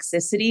recognizing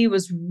toxicity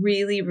was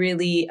really,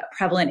 really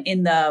prevalent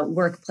in the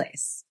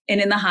workplace and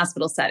in the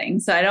hospital setting.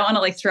 So I don't want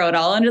to like throw it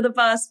all under the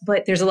bus,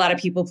 but there's a lot of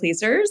people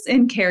pleasers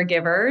and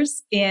caregivers.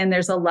 And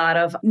there's a lot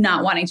of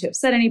not wanting to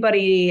upset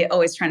anybody,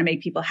 always trying to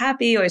make people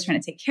happy, always trying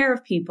to take care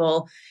of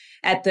people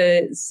at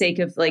the sake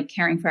of like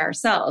caring for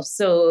ourselves.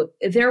 So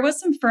there was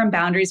some firm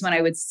boundaries when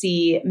I would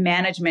see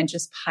management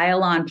just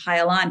pile on,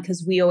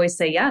 because we always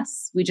say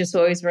yes. We just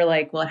always were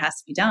like, well, it has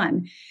to be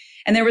done.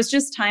 And there was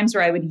just times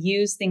where I would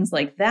use things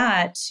like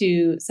that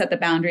to set the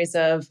boundaries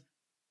of,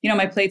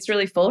 my plate's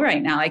really full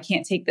right now. I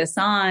can't take this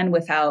on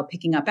without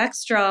picking up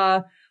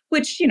extra,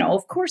 which,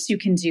 of course you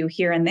can do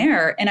here and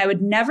there. And I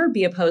would never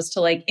be opposed to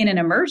like in an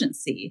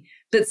emergency.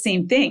 But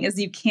same thing is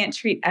you can't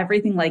treat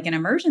everything like an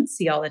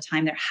emergency all the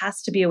time. There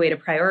has to be a way to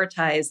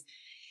prioritize.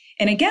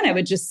 And again, I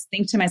would just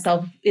think to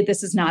myself,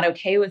 this is not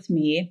okay with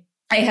me.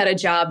 I had a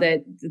job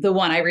that the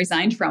one I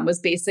resigned from was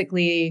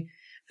basically,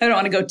 I don't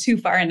want to go too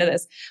far into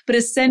this, but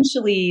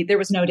essentially there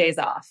was no days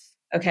off.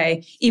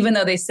 Okay. Even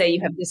though they say you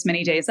have this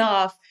many days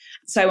off.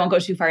 So I won't go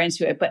too far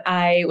into it, but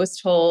I was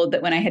told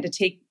that when I had to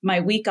take my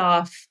week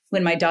off,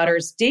 when my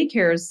daughter's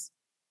daycares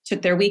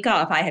took their week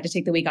off, I had to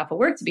take the week off of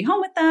work to be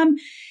home with them.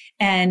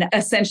 And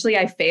essentially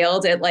I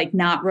failed at like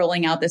not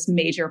rolling out this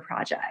major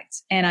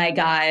project. And I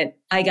got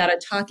a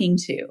talking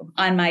to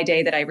on my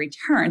day that I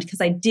returned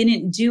because I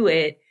didn't do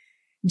it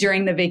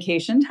during the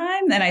vacation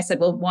time. Then I said,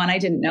 well, one, I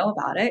didn't know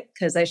about it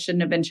because I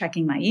shouldn't have been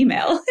checking my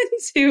email.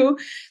 And two,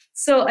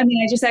 I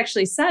just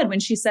actually said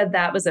when she said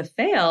that was a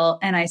fail,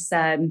 and I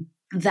said,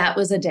 that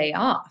was a day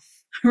off,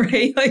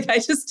 right? Like I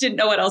just didn't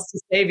know what else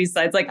to say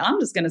besides like, I'm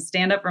just going to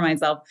stand up for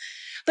myself.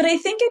 But I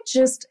think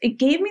it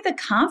gave me the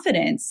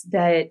confidence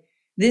that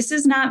this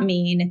is not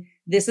mean.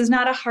 This is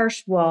not a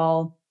harsh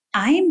wall.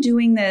 I am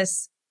doing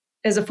this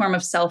as a form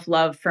of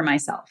self-love for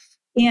myself.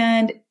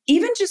 And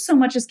even just so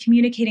much as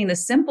communicating the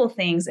simple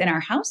things in our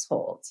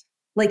household,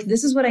 like,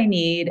 this is what I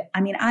need.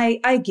 I mean,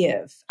 I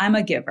give, I'm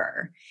a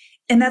giver.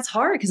 And that's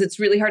hard because it's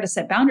really hard to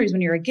set boundaries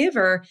when you're a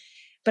giver.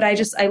 But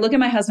I look at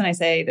my husband, I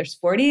say, there's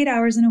 48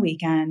 hours in a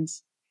weekend.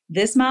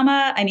 This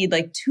mama, I need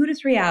like 2 to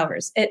 3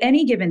 hours at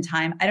any given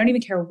time. I don't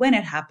even care when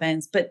it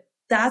happens, but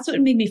that's what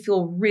made me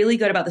feel really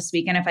good about this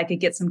weekend. If I could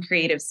get some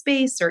creative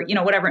space or,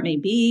 whatever it may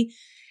be.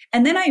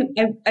 And then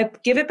I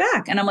give it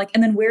back and I'm like,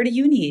 and then where do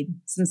you need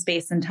some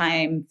space and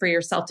time for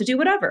yourself to do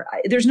whatever?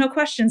 There's no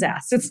questions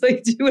asked. It's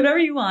like, do whatever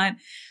you want.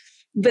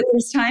 But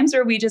there's times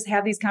where we just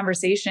have these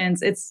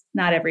conversations. It's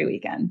not every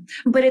weekend,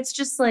 but it's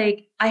just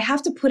like, I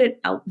have to put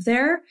it out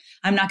there.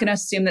 I'm not going to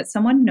assume that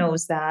someone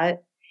knows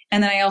that.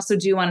 And then I also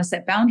do want to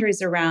set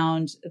boundaries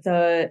around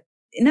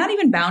not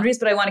even boundaries,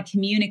 but I want to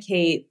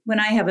communicate when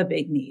I have a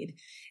big need.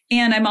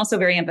 And I'm also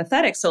very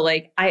empathetic. So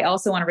like, I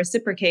also want to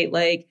reciprocate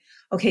like,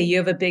 okay, you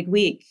have a big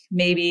week.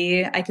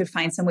 Maybe I could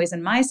find some ways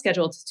in my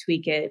schedule to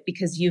tweak it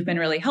because you've been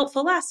really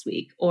helpful last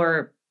week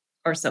or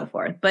so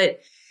forth.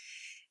 But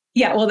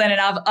Yeah, well, then, and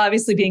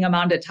obviously being a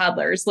mom to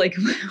toddlers, like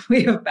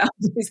we have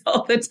boundaries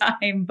all the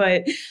time.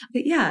 But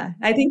yeah,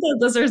 I think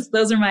that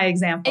those are my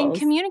examples. And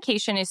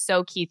communication is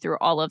so key through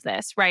all of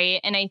this, right?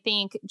 And I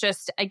think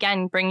just,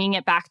 again, bringing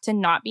it back to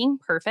not being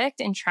perfect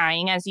and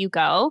trying as you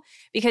go,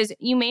 because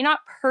you may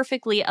not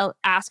perfectly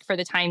ask for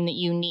the time that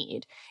you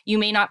need. You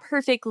may not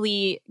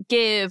perfectly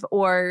give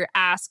or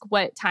ask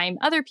what time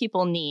other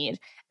people need.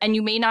 And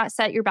you may not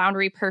set your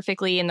boundary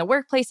perfectly in the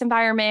workplace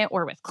environment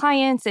or with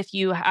clients if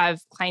you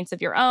have clients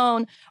of your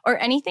own or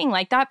anything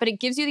like that. But it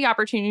gives you the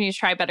opportunity to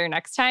try better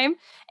next time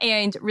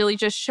and really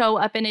just show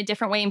up in a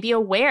different way and be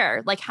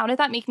aware. Like, how did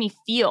that make me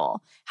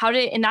feel?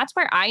 And that's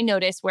where I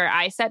notice where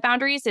I set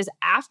boundaries is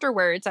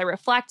afterwards I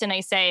reflect and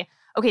I say,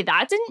 okay,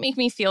 that didn't make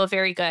me feel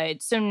very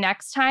good. So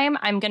next time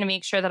I'm going to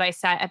make sure that I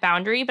set a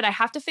boundary, but I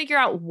have to figure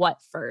out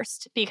what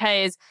first.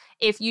 Because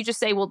if you just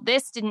say, well,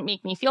 this didn't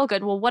make me feel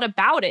good, well, what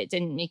about it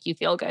didn't make you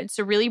feel good?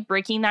 So really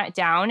breaking that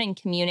down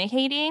and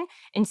communicating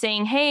and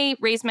saying, hey,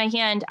 raise my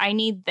hand. I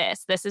need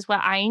this. This is what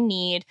I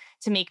need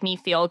to make me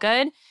feel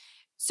good.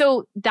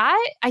 So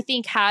that, I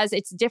think, has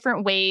its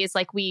different ways,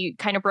 like we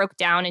kind of broke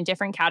down in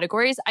different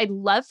categories. I'd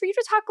love for you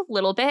to talk a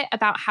little bit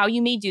about how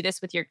you may do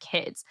this with your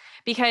kids,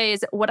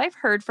 because what I've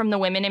heard from the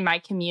women in my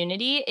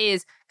community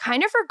is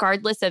kind of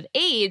regardless of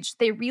age,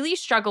 they really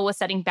struggle with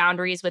setting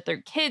boundaries with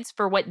their kids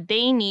for what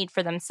they need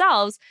for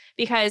themselves,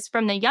 because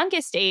from the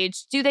youngest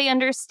age, do they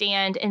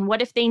understand? And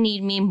what if they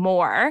need me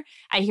more?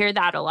 I hear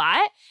that a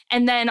lot.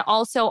 And then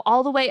also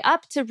all the way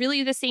up to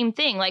really the same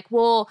thing. Like,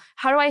 well,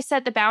 how do I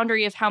set the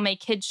boundary of how my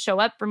kids show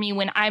up for me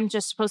when I'm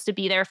just supposed to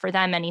be there for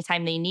them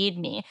anytime they need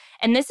me?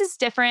 And this is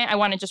different. I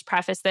want to just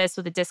preface this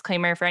with a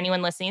disclaimer for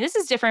anyone listening. This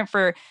is different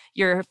for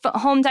your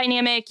home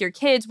dynamic, your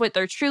kids, what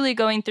they're truly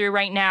going through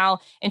right now,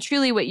 and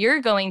truly what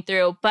you're going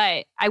through.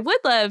 But I would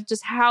love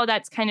just how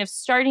that's kind of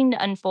starting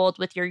to unfold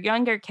with your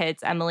younger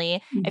kids,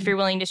 Emily, if you're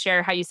willing to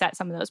share how you set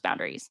some of those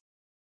boundaries.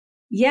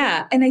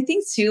 Yeah. And I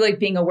think too, like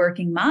being a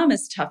working mom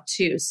is tough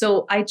too.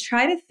 So I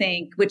try to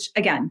think, which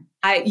again,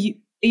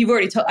 you've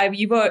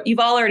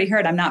all already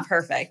heard I'm not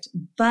perfect,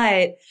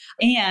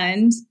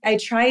 and I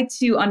try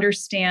to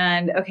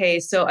understand, okay,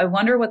 so I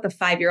wonder what the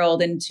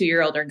 5-year-old and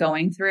 2-year-old are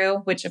going through,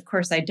 which of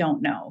course I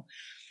don't know,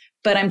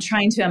 but I'm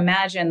trying to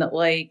imagine that,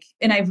 like,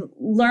 and I've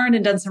learned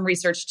and done some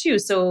research too.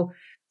 So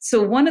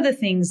one of the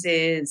things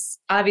is,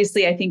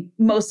 obviously, I think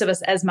most of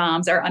us as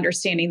moms are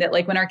understanding that,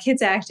 like, when our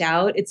kids act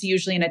out, it's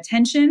usually an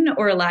attention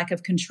or a lack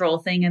of control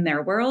thing in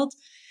their world.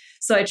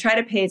 So I try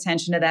to pay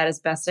attention to that as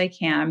best I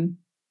can.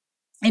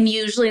 And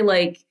usually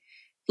like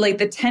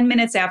the 10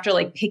 minutes after,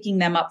 like, picking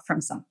them up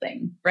from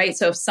something, right?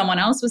 So if someone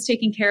else was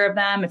taking care of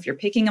them, if you're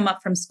picking them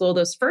up from school,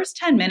 those first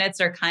 10 minutes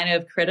are kind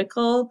of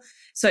critical.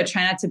 So I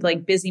try not to,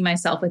 like, busy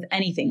myself with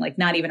anything, like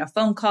not even a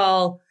phone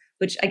call,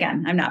 which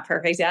again, I'm not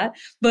perfect yet,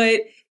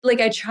 but like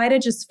I try to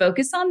just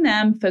focus on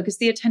them, focus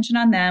the attention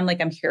on them.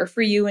 Like, I'm here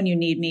for you when you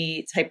need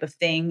me type of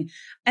thing.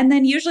 And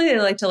then usually they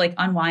like to, like,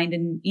 unwind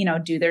and,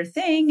 do their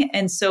thing.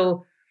 And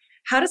so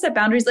how does that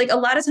boundaries? Like, a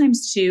lot of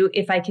times too,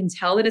 if I can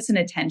tell that it's an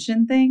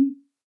attention thing,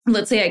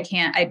 let's say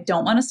I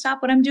don't want to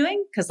stop what I'm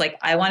doing because, like,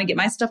 I want to get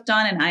my stuff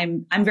done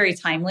and I'm very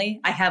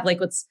timely. I have, like,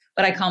 what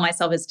I call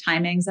myself is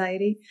time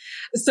anxiety.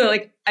 So,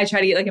 like, I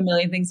try to get, like, a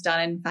million things done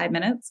in 5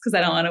 minutes because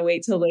I don't want to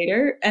wait till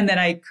later, and then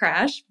I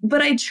crash.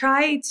 But I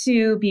try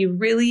to be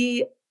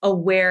really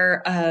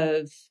aware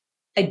of,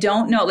 I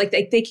don't know, like,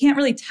 they can't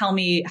really tell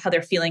me how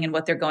they're feeling and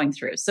what they're going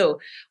through. So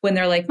when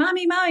they're like,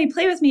 mommy,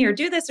 play with me, or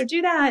do this or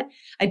do that,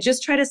 I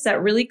just try to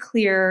set really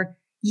clear,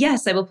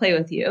 yes, I will play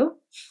with you.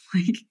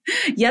 Like,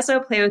 yes,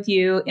 I'll play with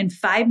you in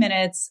 5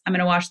 minutes. I'm going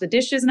to wash the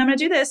dishes and I'm going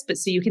to do this. But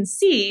so you can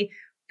see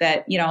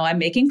that, I'm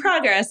making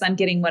progress on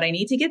getting what I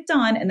need to get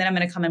done. And then I'm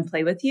going to come and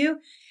play with you.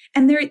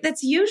 And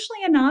that's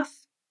usually enough,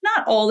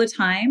 not all the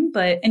time,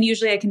 and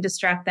usually I can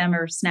distract them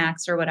or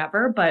snacks or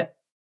whatever. But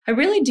I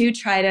really do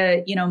try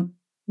to,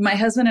 my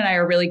husband and I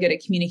are really good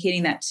at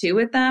communicating that too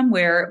with them,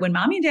 where when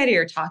mommy and daddy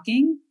are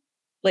talking,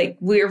 like,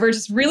 we're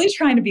just really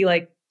trying to be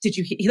like,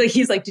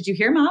 he's like, did you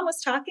hear mom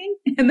was talking?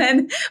 And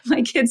then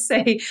my kids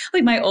say,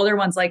 like, my older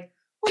one's like,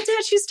 well,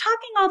 dad, she's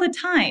talking all the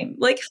time.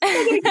 Like, how am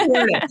I going to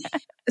hear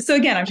it? So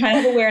again, I'm trying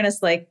to have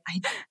awareness, like,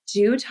 I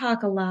do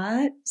talk a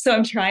lot. So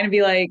I'm trying to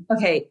be like,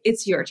 okay,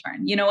 it's your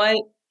turn. You know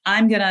what?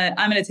 I'm going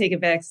to take a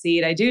back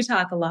seat. I do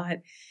talk a lot,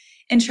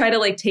 and try to,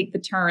 like, take the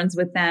turns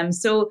with them.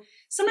 So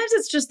sometimes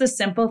it's just the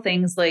simple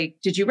things like,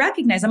 did you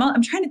recognize?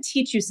 I'm trying to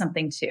teach you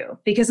something too,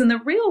 because in the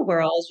real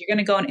world, you're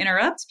going to go and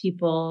interrupt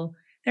people.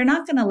 They're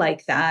not going to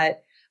like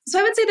that. So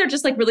I would say they're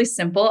just, like, really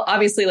simple.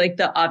 Obviously, like,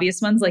 the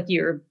obvious ones, like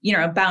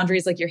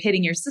boundaries, like you're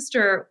hitting your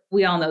sister.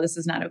 We all know this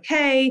is not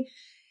okay.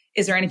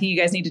 Is there anything you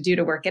guys need to do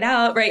to work it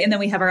out? Right. And then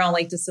we have our own,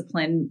 like,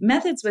 discipline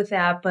methods with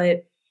that.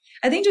 But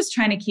I think just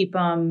trying to keep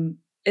them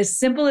as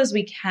simple as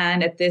we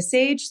can at this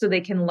age so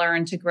they can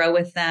learn to grow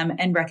with them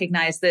and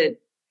recognize that.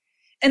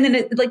 And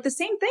then like the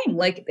same thing,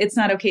 like, it's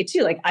not okay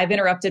too. Like, I've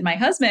interrupted my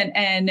husband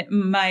and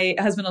my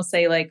husband will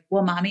say, like,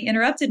 well, mommy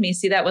interrupted me.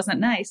 See, that wasn't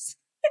nice.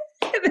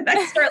 And then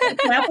I start, like,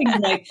 laughing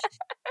and, like,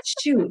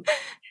 shoot,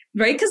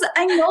 right? Because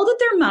I know that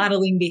they're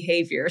modeling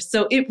behavior.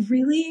 So it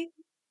really,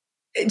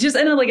 just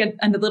on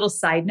a little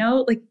side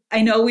note, like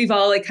I know we've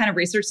all like kind of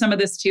researched some of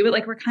this too, but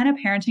like we're kind of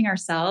parenting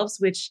ourselves,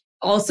 which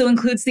also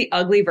includes the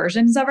ugly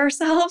versions of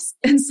ourselves.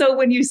 And so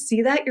when you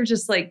see that, you're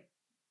just like,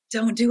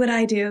 don't do what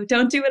I do.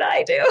 Don't do what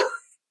I do.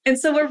 And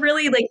so we're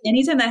really like,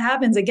 anytime that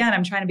happens, again,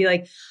 I'm trying to be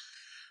like,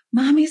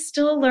 mommy's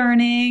still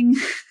learning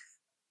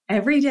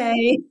every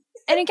day.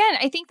 And again,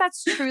 I think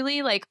that's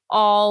truly like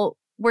all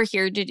we're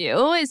here to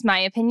do, is my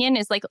opinion,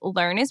 is like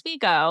learn as we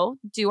go,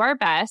 do our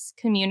best,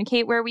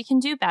 communicate where we can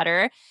do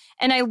better.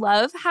 And I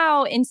love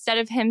how instead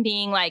of him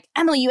being like,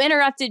 Emily, you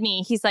interrupted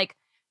me, he's like,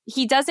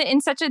 he does it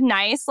in such a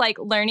nice, like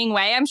learning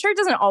way. I'm sure it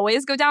doesn't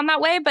always go down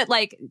that way, but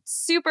like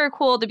super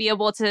cool to be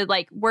able to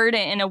like word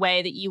it in a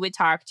way that you would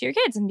talk to your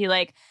kids and be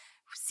like,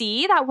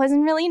 see, that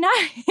wasn't really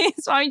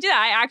nice. Why would you do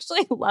that? I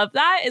actually love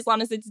that as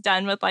long as it's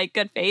done with like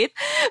good faith.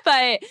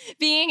 But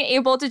being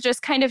able to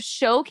just kind of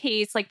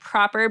showcase like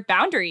proper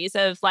boundaries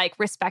of like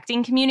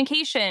respecting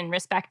communication,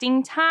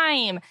 respecting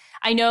time.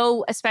 I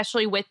know,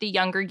 especially with the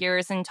younger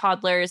years and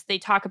toddlers, they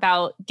talk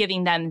about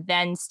giving them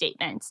then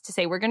statements to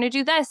say, we're going to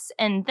do this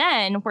and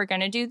then we're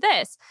going to do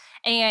this.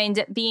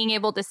 And being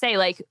able to say,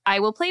 like, I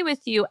will play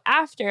with you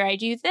after I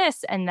do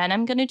this and then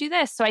I'm going to do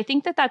this. So I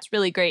think that that's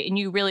really great. And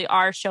you really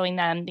are showing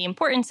them the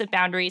importance of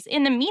boundaries.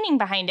 And the meaning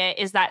behind it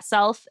is that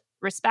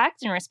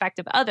self-respect and respect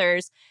of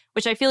others,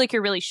 which I feel like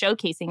you're really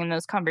showcasing in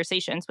those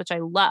conversations, which I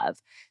love.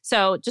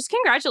 So just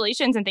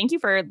congratulations and thank you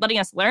for letting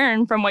us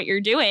learn from what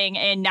you're doing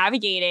and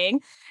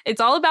navigating.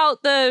 It's all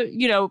about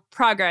the,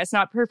 progress,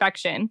 not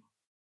perfection.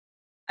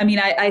 I mean,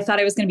 I thought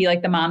I was going to be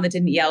like the mom that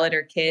didn't yell at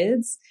her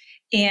kids.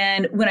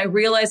 And when I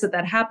realized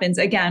that happens,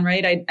 again,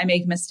 right, I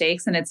make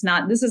mistakes and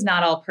this is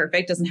not all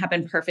perfect, doesn't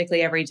happen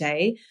perfectly every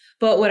day.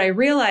 But what I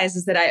realized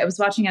is that I was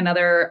watching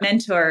another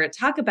mentor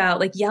talk about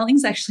like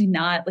yelling's actually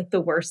not like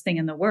the worst thing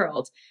in the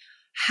world.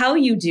 How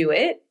you do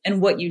it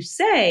and what you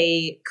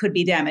say could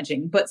be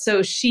damaging. But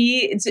so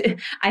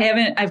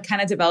I've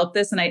kind of developed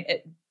this and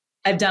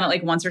I've done it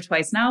like once or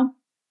twice now,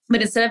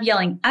 but instead of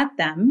yelling at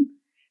them,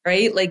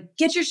 right? Like,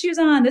 get your shoes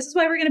on. This is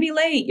why we're going to be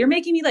late. You're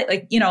making me late.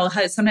 Like,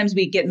 how sometimes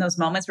we get in those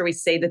moments where we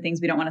say the things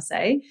we don't want to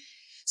say.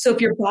 So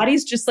if your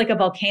body's just like a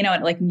volcano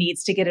and it like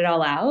needs to get it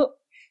all out,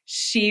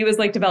 she was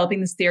like developing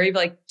this theory of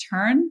like,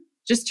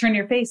 just turn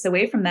your face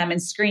away from them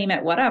and scream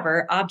at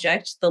whatever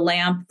object, the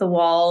lamp, the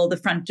wall, the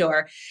front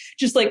door,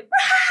 just like,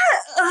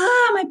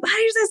 my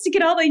body just has to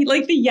get all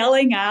the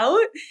yelling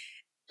out.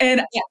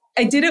 And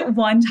I did it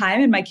one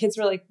time and my kids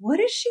were like, what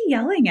is she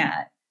yelling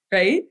at?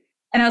 Right.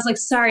 And I was like,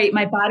 sorry,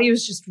 my body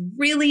was just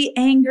really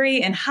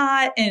angry and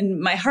hot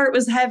and my heart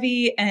was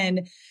heavy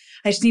and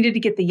I just needed to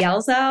get the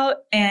yells out.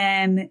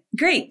 And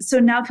great. So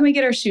now can we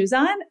get our shoes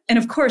on? And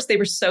of course, they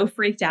were so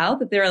freaked out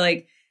that they were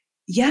like,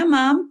 yeah,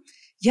 mom.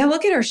 Yeah, we'll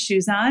get our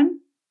shoes on.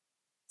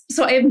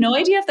 So I have no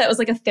idea if that was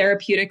like a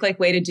therapeutic like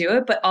way to do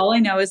it. But all I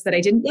know is that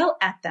I didn't yell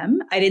at them.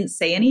 I didn't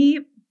say any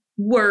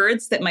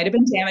words that might have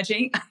been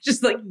damaging. I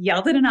just like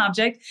yelled at an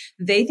object.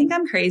 They think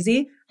I'm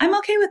crazy. I'm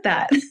okay with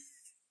that.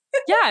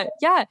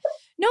 Yeah.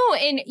 No,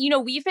 and,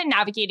 we've been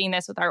navigating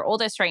this with our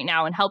oldest right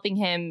now and helping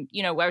him,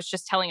 I was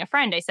just telling a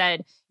friend, I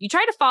said, you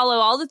try to follow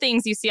all the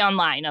things you see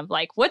online of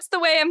like, what's the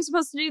way I'm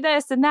supposed to do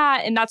this and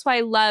that? And that's why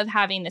I love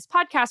having this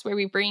podcast where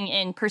we bring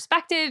in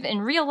perspective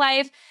in real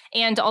life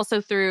and also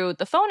through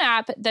the phone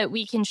app that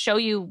we can show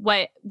you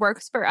what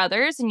works for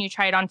others and you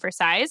try it on for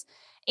size.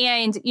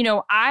 And,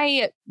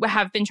 I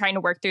have been trying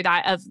to work through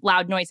that of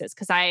loud noises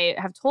because I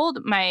have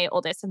told my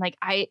oldest, and like,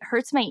 it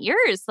hurts my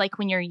ears, like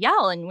when you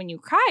yell and when you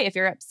cry, if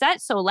you're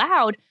upset so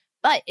loud,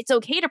 but it's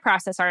okay to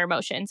process our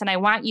emotions. And I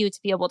want you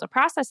to be able to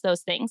process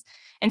those things.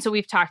 And so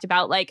we've talked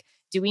about like,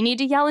 do we need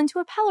to yell into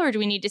a pillow or do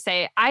we need to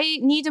say, I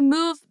need to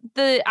move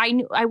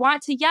I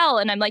want to yell.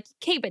 And I'm like,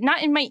 okay, but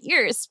not in my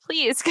ears,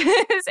 please, because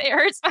it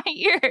hurts my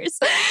ears.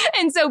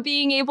 And so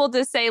being able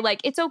to say like,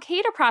 it's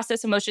okay to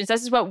process emotions.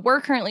 This is what we're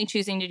currently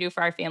choosing to do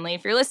for our family.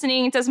 If you're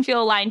listening, it doesn't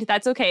feel aligned,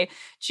 that's okay.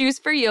 Choose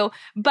for you.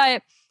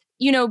 But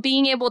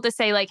being able to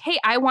say like, hey,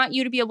 I want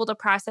you to be able to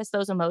process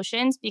those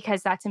emotions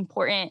because that's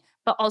important.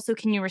 But also,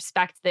 can you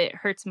respect that it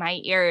hurts my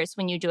ears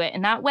when you do it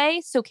in that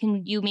way? So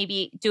can you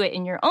maybe do it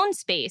in your own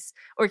space?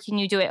 Or can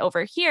you do it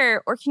over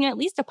here? Or can you at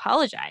least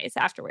apologize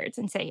afterwards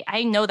and say,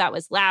 I know that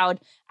was loud.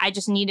 I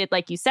just needed,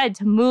 like you said,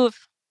 to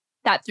move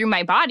that through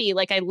my body.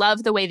 Like, I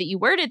love the way that you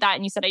worded that.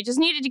 And you said, I just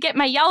needed to get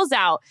my yells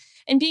out.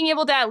 And being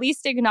able to at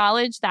least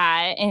acknowledge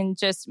that and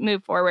just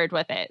move forward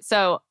with it.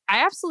 So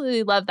I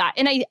absolutely love that.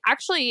 And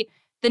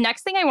the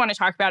next thing I want to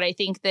talk about, I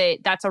think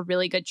that's a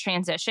really good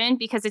transition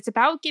because it's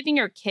about giving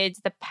your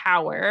kids the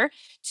power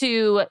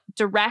to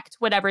direct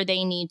whatever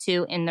they need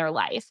to in their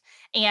life.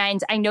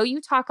 And I know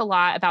you talk a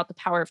lot about the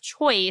power of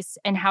choice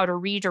and how to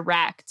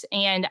redirect.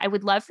 And I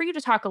would love for you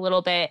to talk a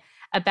little bit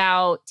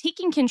about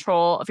taking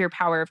control of your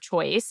power of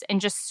choice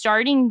and just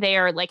starting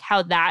there, like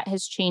how that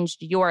has changed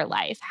your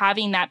life,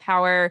 having that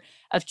power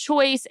of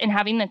choice and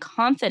having the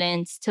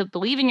confidence to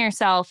believe in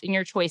yourself and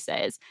your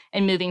choices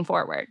and moving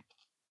forward.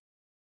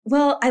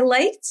 Well, I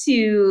like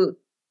to,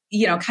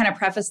 kind of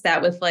preface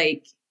that with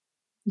like,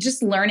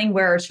 just learning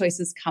where our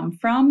choices come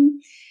from.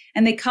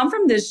 And they come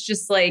from this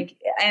just like,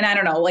 and I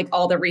don't know, like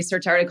all the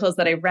research articles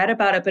that I read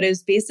about it, but it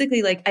was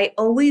basically like, I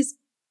always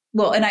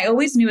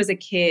knew as a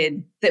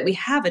kid that we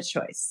have a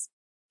choice.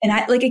 And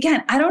I like,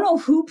 again, I don't know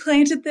who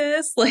planted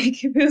this,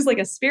 like if it was like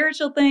a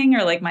spiritual thing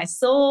or like my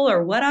soul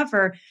or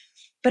whatever,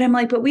 but I'm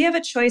like, but we have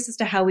a choice as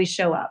to how we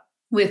show up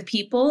with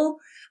people.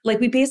 Like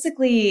we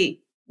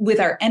basically, with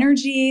our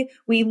energy,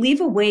 we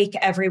leave a wake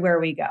everywhere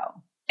we go.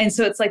 And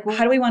so it's like, well,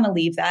 how do we want to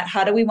leave that?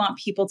 How do we want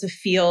people to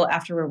feel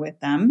after we're with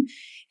them?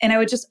 And I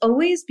would just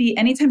always be,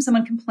 anytime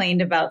someone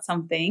complained about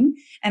something,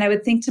 and I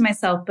would think to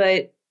myself,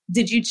 but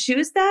did you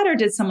choose that? Or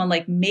did someone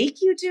like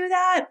make you do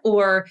that?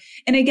 Or,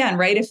 and again,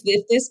 right, if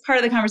this part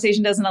of the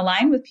conversation doesn't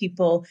align with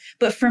people,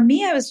 but for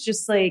me, I was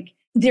just like,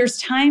 there's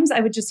times I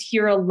would just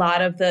hear a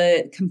lot of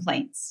the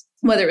complaints,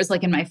 whether it was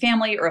like in my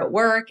family or at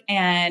work.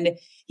 And,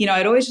 you know,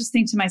 I'd always just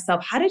think to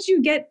myself, how did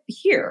you get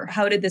here?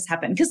 How did this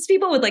happen? Because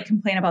people would like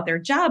complain about their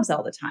jobs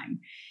all the time.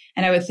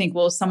 And I would think,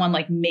 well, is someone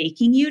like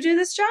making you do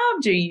this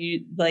job? Did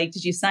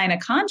you sign a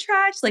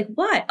contract? Like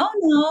what?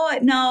 Oh,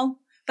 no,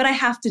 but I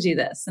have to do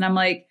this. And I'm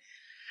like,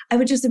 it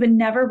would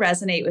never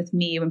resonate with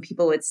me when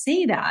people would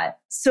say that.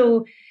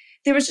 So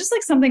there was just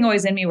like something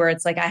always in me where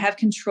it's like, I have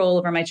control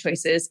over my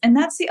choices. And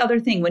that's the other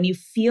thing, when you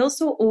feel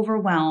so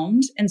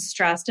overwhelmed and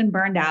stressed and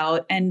burned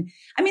out. And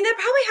I mean, that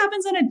probably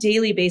happens on a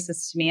daily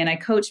basis to me. And I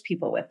coach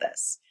people with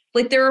this.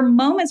 Like there are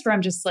moments where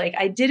I'm just like,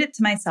 I did it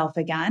to myself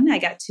again. I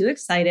got too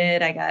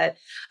excited. I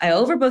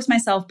overbooked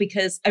myself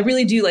because I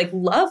really do like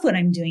love what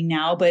I'm doing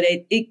now, but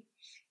it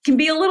can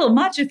be a little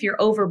much if you're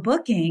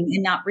overbooking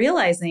and not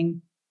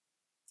realizing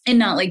and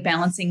not like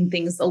balancing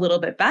things a little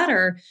bit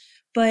better.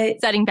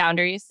 But setting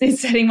boundaries.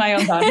 Setting my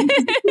own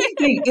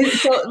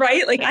boundaries. So,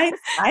 right? Like I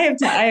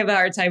have a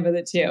hard time with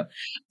it too.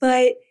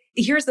 But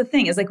here's the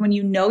thing is like when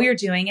you know you're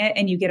doing it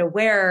and you get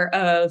aware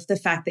of the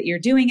fact that you're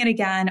doing it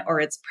again or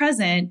it's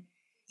present,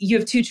 you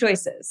have two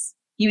choices.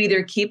 You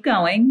either keep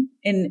going.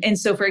 And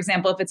so, for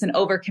example, if it's an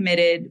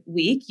overcommitted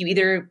week, you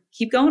either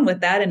keep going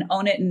with that and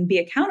own it and be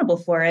accountable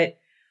for it,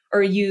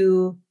 or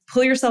you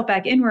pull yourself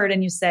back inward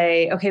and you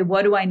say, okay,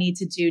 what do I need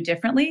to do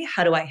differently?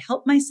 How do I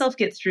help myself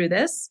get through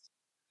this?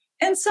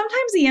 And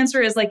sometimes the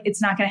answer is like,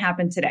 it's not going to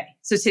happen today.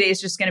 So today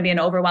is just going to be an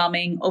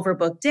overwhelming,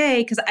 overbooked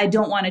day because I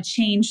don't want to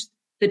change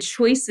the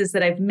choices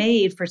that I've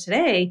made for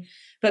today.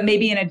 But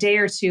maybe in a day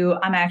or two,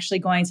 I'm actually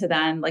going to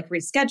then like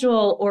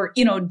reschedule or,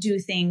 you know, do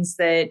things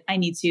that I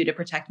need to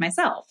protect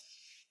myself.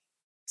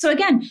 So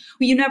again,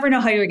 you never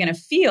know how you're going to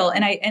feel.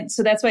 And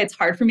so that's why it's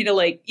hard for me to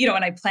like, you know,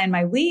 when I plan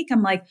my week,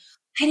 I'm like,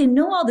 I didn't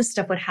know all this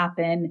stuff would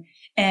happen.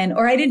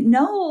 Or I didn't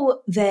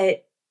know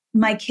that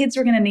my kids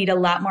were going to need a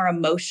lot more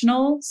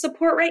emotional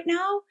support right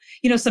now.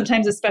 You know,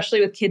 sometimes, especially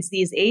with kids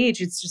these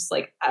age, it's just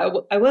like,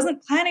 I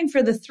wasn't planning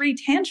for the 3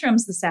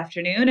 tantrums this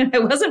afternoon. And I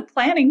wasn't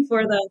planning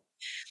for the,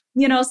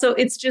 you know, so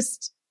it's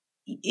just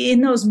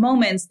in those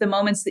moments, the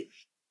moments that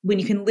when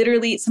you can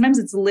literally, sometimes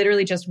it's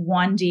literally just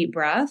one deep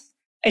breath.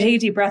 I take a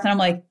deep breath and I'm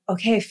like,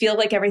 okay, I feel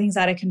like everything's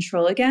out of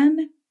control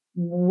again.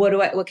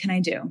 What can I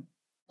do?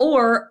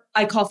 Or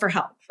I call for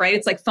help, right?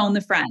 It's like phone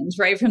the friend,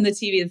 right? From the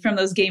TV, from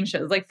those game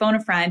shows, like phone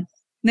a friend.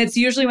 And that's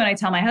usually when I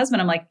tell my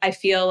husband, I'm like, I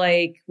feel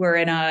like we're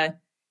in a,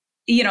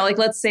 you know, like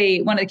let's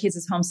say one of the kids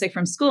is homesick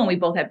from school and we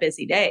both have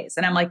busy days.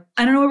 And I'm like,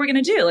 I don't know what we're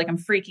going to do. Like I'm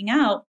freaking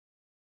out.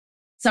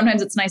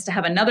 Sometimes it's nice to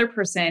have another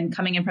person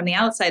coming in from the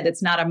outside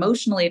that's not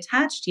emotionally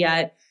attached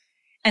yet.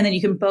 And then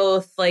you can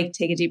both like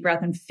take a deep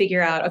breath and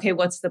figure out, okay,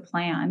 what's the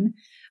plan?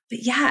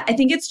 But yeah, I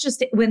think it's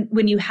just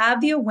when you have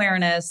the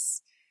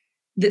awareness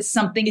that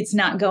something, it's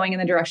not going in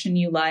the direction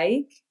you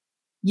like,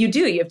 you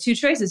have 2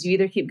 choices. You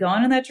either keep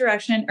going in that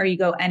direction or you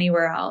go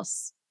anywhere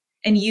else.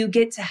 And you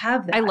get to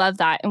have that. I love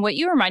that. And what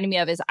you reminded me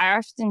of is I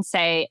often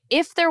say,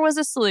 if there was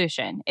a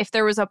solution, if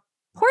there was a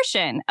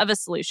portion of a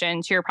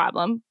solution to your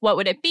problem, what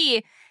would it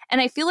be? And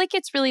I feel like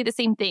it's really the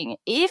same thing.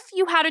 If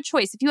you had a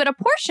choice, if you had a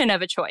portion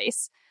of a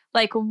choice,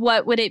 like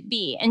what would it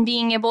be? And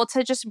being able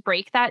to just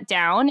break that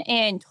down.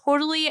 And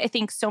totally, I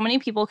think so many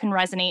people can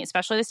resonate,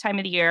 especially this time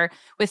of the year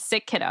with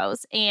sick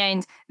kiddos.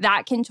 And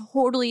that can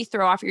totally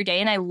throw off your day.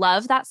 And I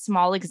love that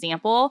small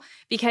example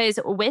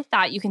because with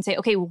that, you can say,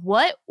 okay,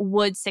 what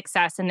would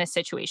success in this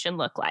situation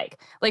look like?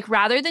 Like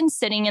rather than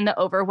sitting in the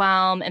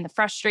overwhelm and the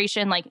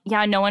frustration, like,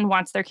 yeah, no one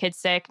wants their kids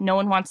sick. No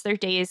one wants their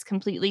days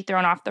completely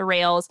thrown off the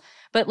rails.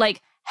 But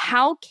like,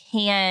 how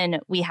can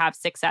we have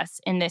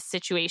success in this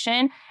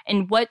situation?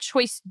 And what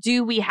choice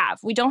do we have?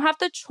 We don't have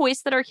the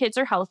choice that our kids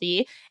are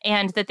healthy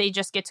and that they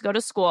just get to go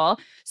to school.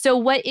 So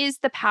what is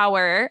the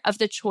power of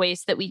the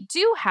choice that we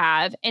do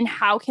have and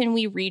how can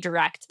we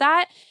redirect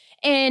that?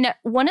 And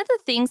one of the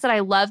things that I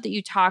love that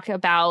you talk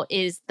about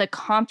is the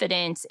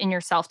confidence in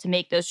yourself to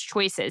make those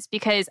choices,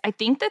 because I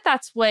think that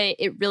that's what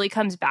it really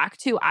comes back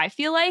to. I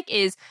feel like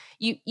is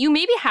you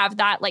maybe have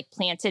that like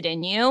planted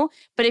in you,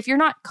 but if you're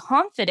not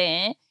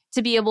confident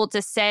to be able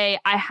to say,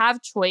 I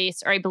have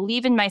choice, or I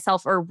believe in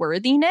myself, or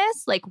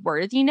worthiness, like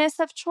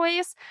worthiness of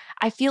choice,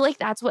 I feel like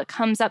that's what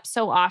comes up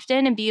so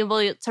often, and be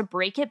able to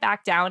break it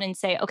back down and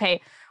say, okay,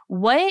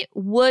 what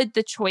would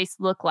the choice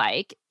look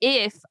like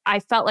if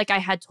I felt like I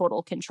had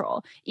total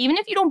control? Even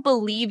if you don't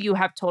believe you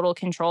have total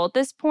control at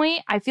this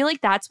point, I feel like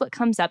that's what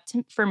comes up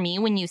for me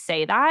when you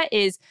say that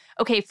is,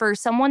 okay, for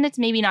someone that's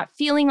maybe not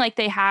feeling like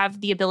they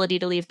have the ability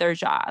to leave their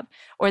job,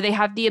 or they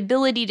have the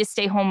ability to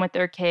stay home with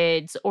their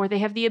kids, or they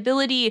have the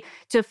ability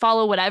to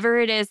follow whatever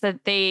it is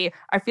that they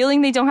are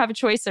feeling they don't have a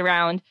choice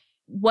around,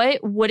 what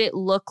would it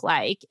look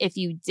like if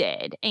you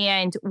did?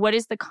 And what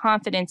is the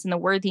confidence and the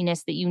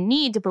worthiness that you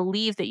need to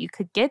believe that you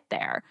could get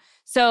there?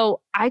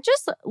 So I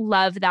just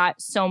love that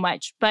so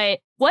much. But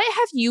what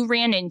have you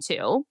ran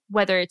into,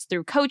 whether it's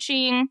through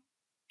coaching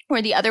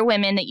or the other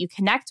women that you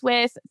connect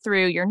with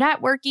through your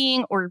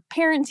networking or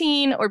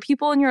parenting or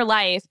people in your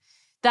life,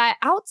 that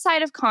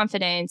outside of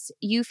confidence,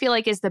 you feel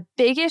like is the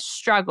biggest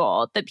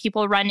struggle that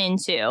people run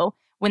into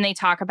when they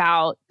talk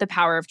about the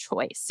power of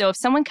choice? So if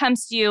someone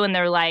comes to you and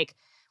they're like,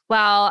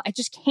 well, I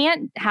just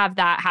can't have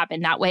that happen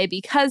that way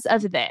because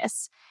of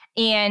this.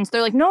 And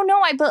they're like, no,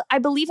 I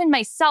believe in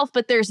myself,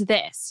 but there's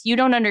this. You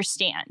don't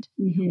understand.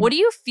 Mm-hmm. What do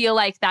you feel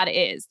like that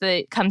is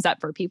that comes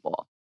up for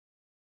people?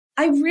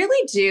 I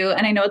really do.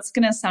 And I know it's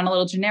going to sound a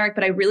little generic,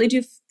 but I really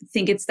do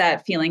think it's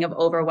that feeling of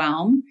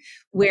overwhelm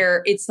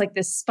where it's like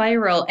this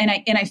spiral. And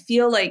I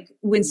feel like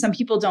when some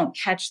people don't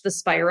catch the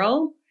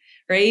spiral,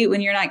 right? When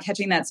you're not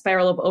catching that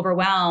spiral of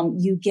overwhelm,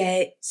 you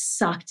get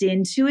sucked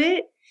into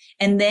it.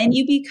 And then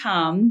you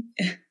become,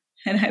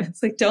 and I was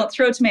like, don't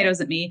throw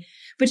tomatoes at me,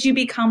 but you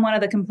become one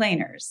of the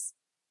complainers,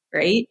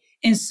 right?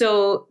 And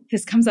so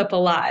this comes up a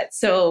lot.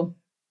 So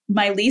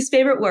my least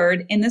favorite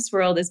word in this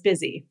world is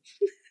busy.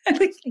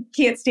 I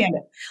can't stand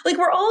it. Like,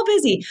 we're all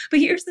busy.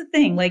 But here's the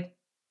thing, like,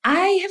 I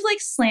have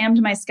like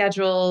slammed my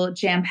schedule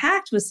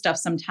jam-packed with stuff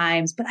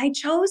sometimes, but I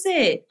chose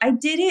it. I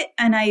did it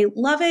and I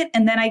love it.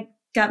 And then I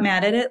got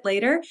mad at it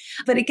later.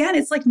 But again,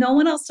 it's like no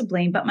one else to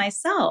blame but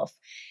myself.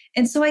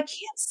 And so I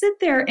can't sit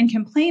there and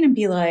complain and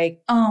be like,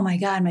 oh my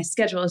God, my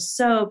schedule is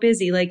so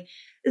busy. Like,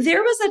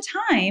 there was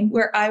a time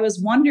where I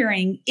was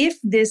wondering if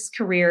this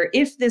career,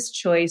 if this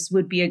choice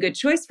would be a good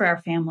choice for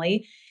our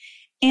family.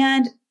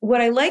 And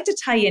what I like to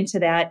tie into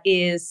that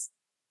is,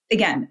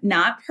 again,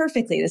 not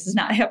perfectly, this does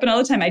not happen all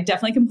the time, I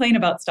definitely complain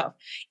about stuff,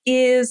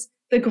 is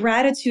the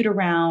gratitude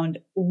around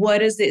what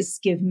does this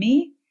give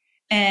me?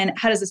 And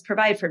how does this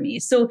provide for me?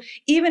 So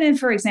even in,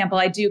 for example,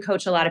 I do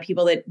coach a lot of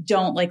people that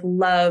don't like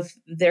love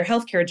their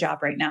healthcare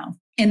job right now.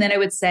 And then I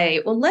would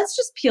say, well, let's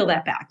just peel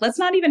that back. Let's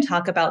not even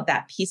talk about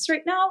that piece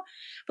right now,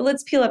 but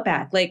let's peel it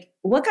back. Like,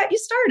 what got you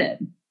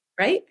started,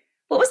 right?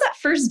 What was that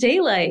first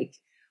day like?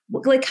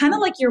 Like, kind of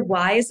like your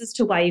whys as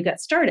to why you got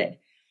started.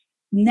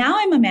 Now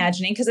I'm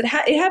imagining, because it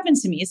happened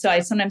to me, so I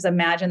sometimes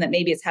imagine that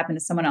maybe it's happened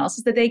to someone else,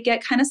 is that they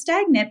get kind of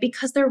stagnant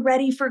because they're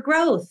ready for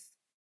growth.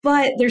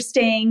 But they're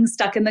staying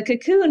stuck in the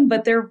cocoon,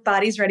 but their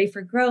body's ready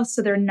for growth.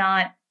 So they're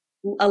not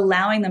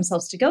allowing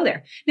themselves to go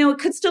there. Now, it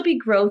could still be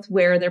growth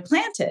where they're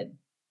planted.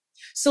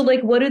 So like,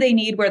 what do they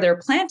need where they're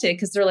planted?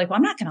 Because they're like, well,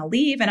 I'm not going to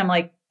leave. And I'm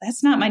like,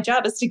 that's not my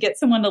job, is to get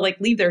someone to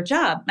like leave their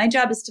job. My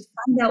job is to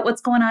find out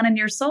what's going on in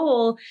your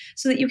soul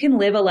so that you can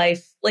live a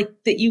life like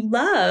that you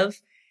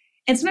love.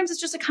 And sometimes it's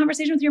just a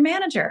conversation with your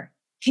manager.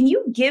 Can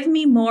you give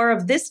me more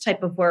of this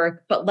type of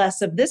work, but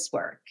less of this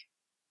work?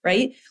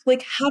 Right?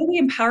 Like, how do we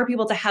empower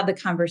people to have the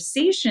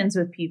conversations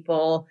with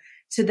people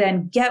to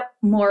then get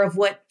more of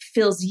what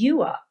fills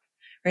you up?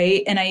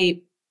 Right. And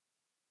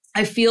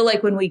I feel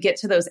like when we get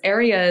to those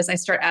areas, I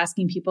start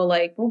asking people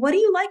like, well, what do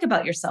you like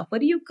about yourself? What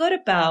are you good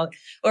about?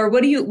 Or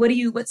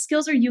what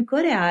skills are you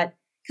good at?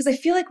 Because I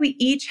feel like we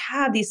each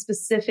have these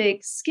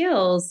specific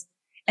skills.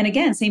 And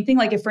again, same thing,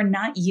 like if we're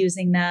not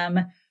using them,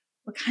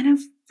 we're kind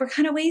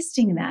of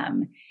wasting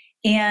them.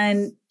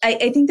 And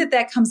I think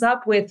that comes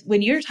up with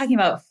when you're talking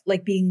about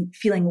like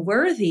feeling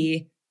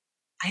worthy.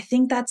 I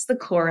think that's the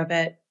core of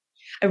it.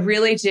 I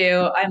really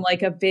do. I'm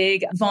like a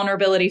big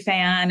vulnerability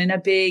fan and a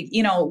big,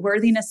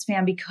 worthiness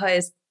fan,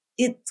 because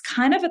it's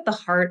kind of at the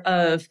heart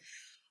of,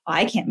 oh,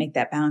 I can't make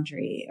that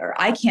boundary, or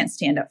I can't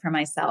stand up for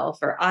myself,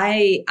 or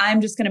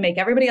I'm just going to make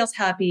everybody else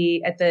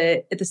happy at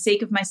the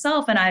sake of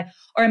myself. And I'm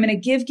going to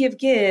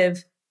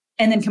give,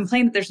 and then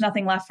complain that there's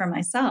nothing left for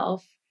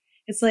myself.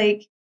 It's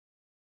like,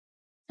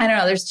 I don't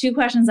know. There's two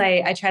questions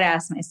I try to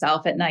ask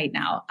myself at night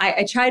now.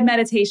 I tried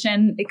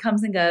meditation. It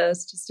comes and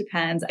goes, just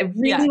depends. I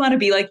really want to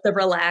be like the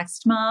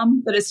relaxed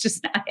mom, but it's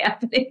just not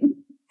happening.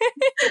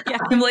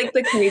 I'm like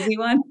the crazy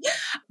one.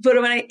 But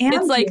when I am...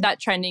 It's like that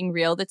trending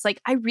reel that's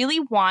like, I really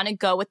want to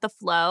go with the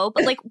flow,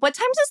 but like, what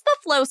time does the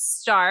flow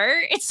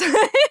start?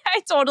 I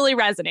totally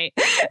resonate.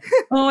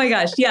 Oh my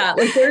gosh. Yeah.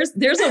 Like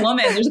there's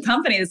a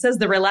company that says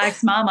the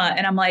relaxed mama.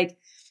 And I'm like,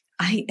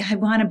 I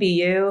want to be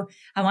you.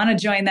 I want to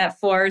join that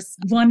force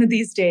one of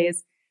these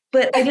days.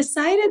 But I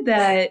decided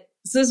that,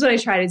 so this is what I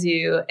try to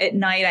do at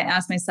night. I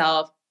ask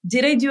myself,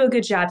 did I do a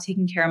good job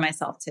taking care of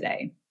myself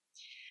today?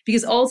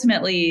 Because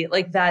ultimately,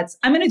 like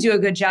I'm going to do a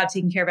good job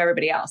taking care of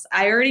everybody else.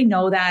 I already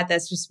know that.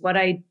 That's just what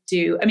I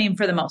do. I mean,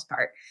 for the most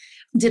part.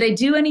 Did I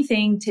do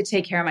anything to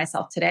take care of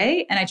myself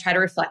today? And I try to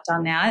reflect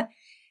on that.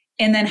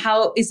 And then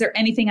is there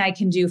anything I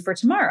can do for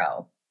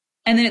tomorrow?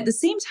 And then at the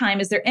same time,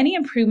 is there any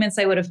improvements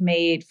I would have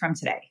made from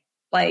today?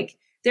 Like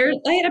I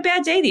had a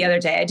bad day the other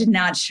day. I did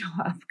not show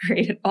up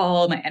great at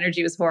all. My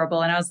energy was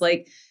horrible. And I was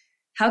like,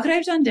 how could I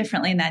have done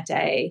differently in that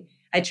day?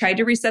 I tried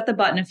to reset the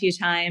button a few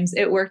times.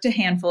 It worked a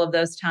handful of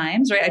those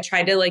times, right?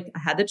 I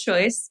had the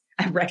choice.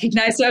 I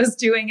recognized I was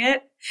doing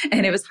it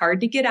and it was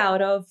hard to get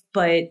out of.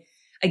 But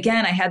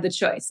again, I had the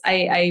choice.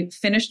 I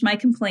finished my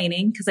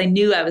complaining because I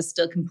knew I was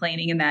still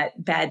complaining in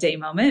that bad day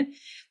moment.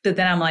 But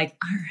then I'm like,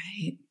 all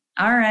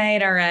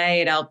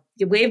right. I'll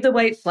wave the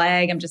white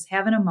flag. I'm just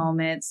having a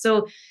moment.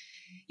 So,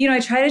 I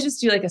try to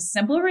just do like a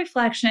simple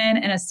reflection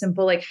and a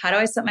simple, like, how do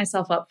I set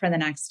myself up for the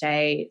next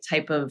day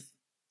type of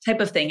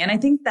thing. And I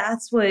think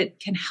that's what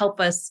can help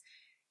us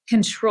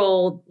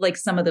control like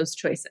some of those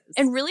choices.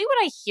 And really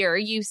what I hear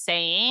you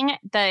saying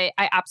that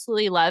I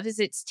absolutely love is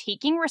it's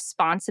taking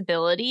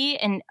responsibility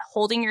and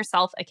holding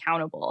yourself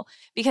accountable.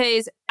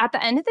 Because at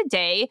the end of the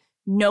day,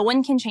 no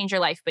one can change your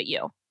life but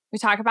you. We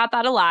talk about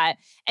that a lot.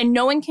 And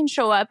no one can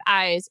show up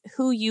as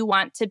who you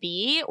want to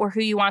be or who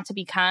you want to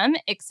become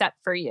except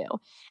for you.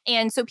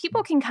 And so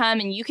people can come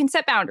and you can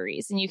set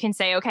boundaries and you can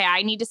say, okay,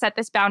 I need to set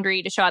this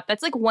boundary to show up.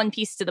 That's like one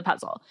piece to the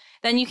puzzle.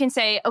 Then you can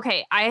say,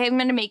 okay, I am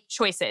going to make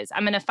choices.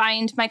 I'm going to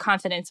find my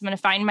confidence. I'm going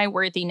to find my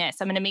worthiness.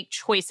 I'm going to make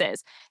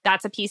choices.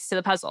 That's a piece to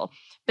the puzzle.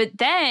 But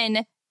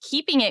then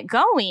keeping it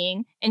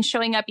going and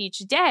showing up each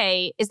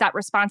day is that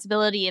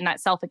responsibility and that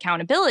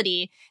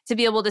self-accountability to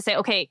be able to say,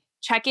 okay,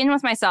 check in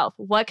with myself.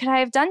 What could I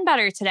have done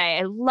better today?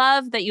 I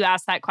love that you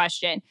asked that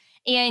question.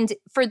 And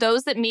for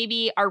those that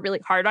maybe are really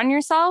hard on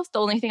yourself,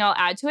 the only thing I'll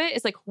add to it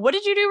is like, what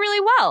did you do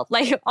really well?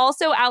 Like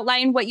also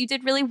outline what you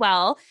did really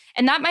well.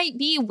 And that might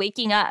be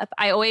waking up.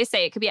 I always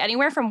say it could be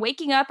anywhere from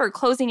waking up or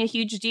closing a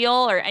huge deal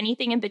or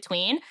anything in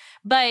between.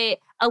 But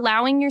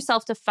allowing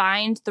yourself to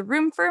find the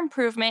room for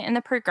improvement and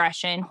the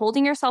progression,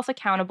 holding yourself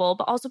accountable,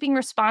 but also being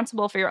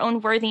responsible for your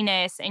own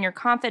worthiness and your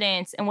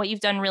confidence and what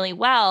you've done really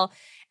well.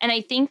 And I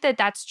think that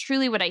that's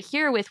truly what I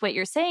hear with what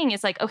you're saying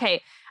is like,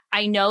 okay,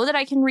 I know that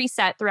I can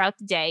reset throughout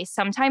the day.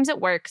 Sometimes it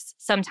works,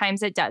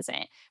 sometimes it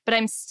doesn't. But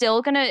I'm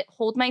still going to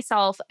hold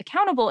myself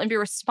accountable and be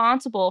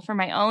responsible for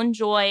my own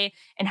joy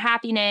and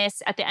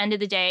happiness at the end of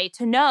the day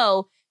to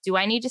know, do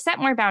I need to set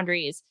more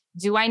boundaries?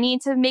 Do I need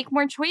to make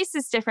more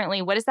choices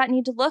differently? What does that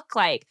need to look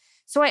like?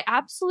 So I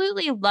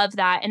absolutely love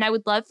that. And I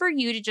would love for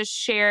you to just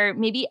share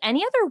maybe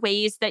any other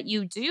ways that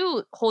you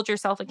do hold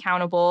yourself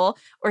accountable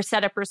or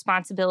set up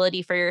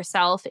responsibility for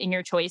yourself in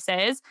your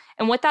choices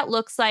and what that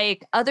looks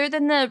like other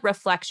than the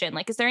reflection.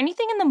 Like, is there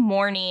anything in the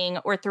morning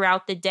or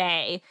throughout the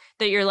day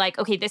that you're like,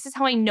 okay, this is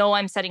how I know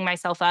I'm setting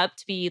myself up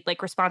to be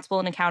like responsible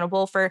and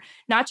accountable for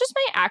not just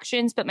my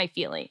actions, but my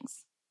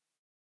feelings?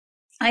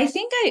 I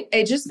think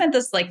I just spent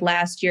this like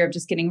last year of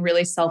just getting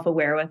really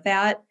self-aware with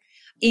that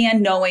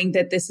and knowing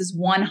that this is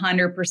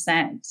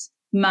 100%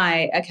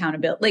 my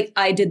accountability. Like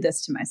I did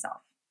this to myself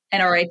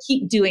or I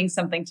keep doing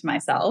something to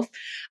myself.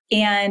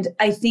 And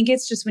I think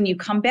it's just when you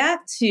come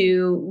back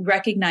to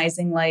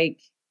recognizing like,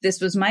 this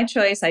was my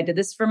choice. I did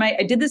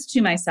this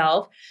to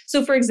myself.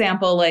 So for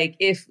example, like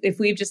if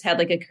we've just had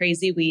like a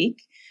crazy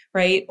week,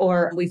 right?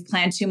 Or we've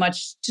planned too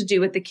much to do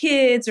with the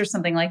kids or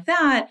something like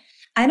that,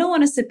 I don't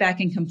want to sit back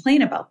and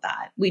complain about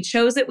that. We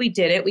chose it. We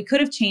did it. We could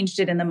have changed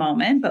it in the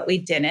moment, but we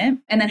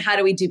didn't. And then how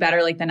do we do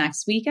better like the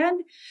next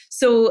weekend?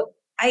 So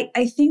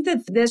I think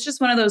that there's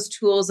just one of those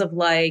tools of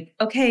like,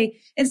 okay,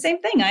 and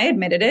same thing. I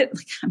admitted it.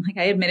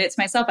 I admit it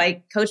to myself.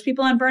 I coach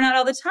people on burnout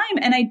all the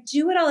time and I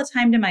do it all the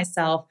time to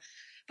myself.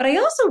 But I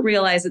also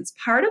realize it's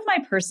part of my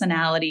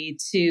personality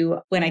to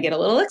when I get a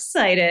little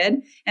excited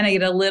and I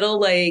get a little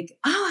like,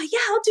 oh yeah,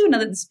 I'll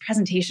do this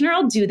presentation or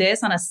I'll do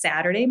this on a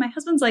Saturday. My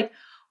husband's like,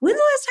 when's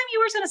the last time you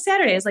worked on a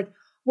Saturday? I was like,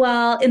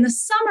 well, in the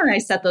summer, I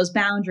set those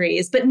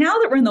boundaries. But now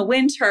that we're in the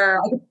winter,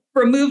 I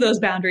remove those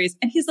boundaries.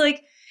 And he's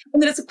like,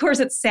 and then of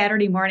course, it's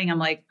Saturday morning. I'm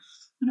like,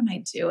 what am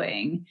I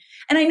doing?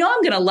 And I know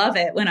I'm going to love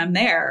it when I'm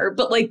there.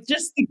 But like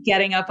just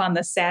getting up on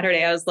the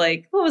Saturday, I was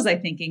like, what was I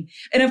thinking?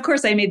 And of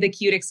course, I made the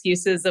cute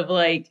excuses of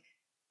like,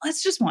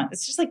 it's just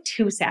like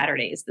 2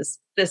 Saturdays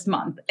this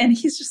month. And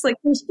he's just like,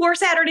 there's 4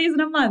 Saturdays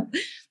in a month.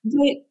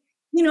 But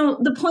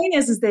the point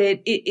is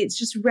that it's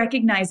just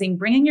recognizing,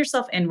 bringing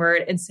yourself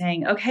inward and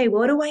saying, okay,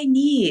 what do I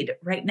need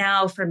right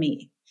now for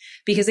me?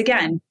 Because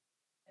again,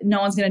 no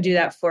one's going to do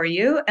that for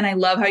you. And I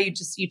love how you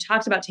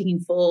talked about taking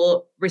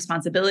full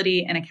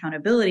responsibility and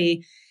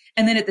accountability.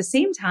 And then at the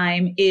same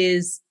time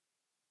and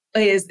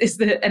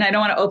I don't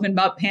want to open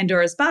up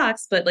Pandora's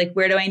box, but like,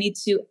 where do I need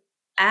to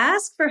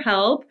ask for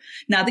help?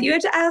 Not that you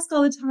have to ask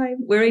all the time.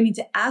 Where do I need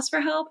to ask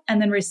for help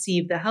and then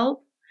receive the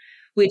help?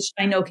 Which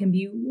I know can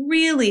be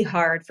really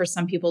hard for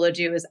some people to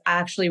do, is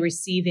actually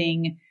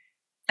receiving.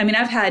 I mean,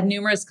 I've had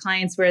numerous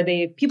clients where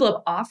people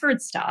have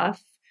offered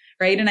stuff,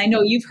 right? And I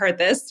know you've heard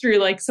this through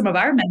like some of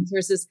our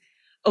mentors is,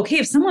 okay,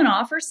 if someone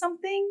offers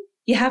something,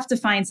 you have to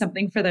find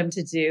something for them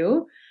to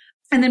do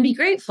and then be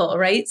grateful,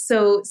 right?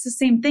 So it's the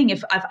same thing.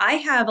 If I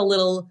have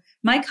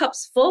my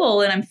cup's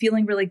full and I'm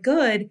feeling really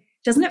good,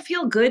 doesn't it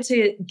feel good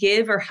to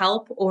give or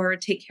help or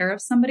take care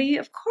of somebody?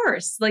 Of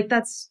course, like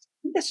that's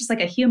just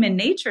like a human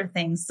nature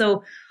thing.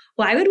 So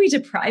why would we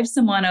deprive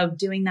someone of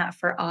doing that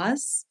for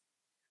us?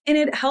 And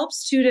it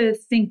helps too to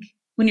think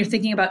when you're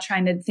thinking about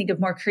trying to think of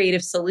more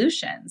creative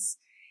solutions.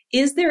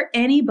 Is there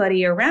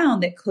anybody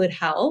around that could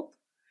help?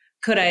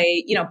 Could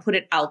I, put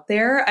it out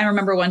there? I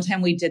remember one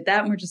time we did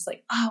that and we're just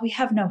like, oh, we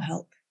have no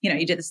help.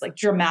 You did this like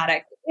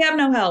dramatic, we have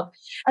no help.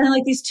 And then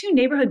like these two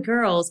neighborhood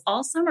girls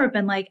all summer have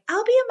been like,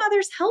 I'll be a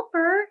mother's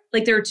helper.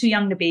 Like they were too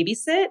young to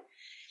babysit.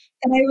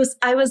 And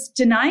I was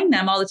denying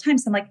them all the time.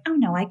 So I'm like, oh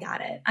no, I got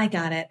it.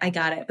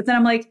 But then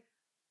I'm like,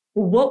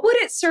 what would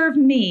it serve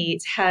me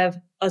to have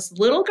a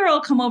little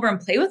girl come over and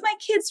play with my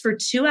kids for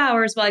 2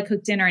 hours while I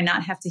cook dinner and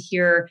not have to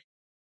hear,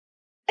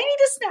 I need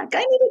a snack, I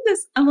needed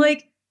this. I'm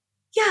like,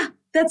 yeah,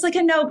 that's like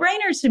a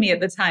no-brainer to me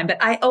at the time. But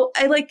I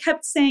like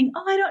kept saying,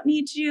 oh, I don't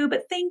need you,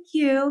 but thank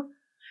you.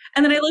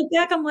 And then I look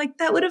back, I'm like,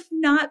 I would have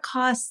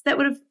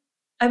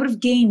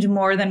gained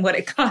more than what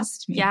it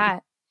cost me. Yeah.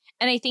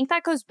 And I think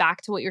that goes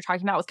back to what you're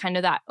talking about with kind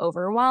of that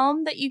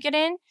overwhelm that you get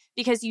in,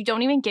 because you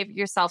don't even give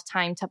yourself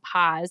time to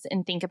pause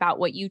and think about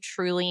what you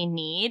truly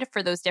need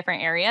for those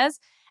different areas.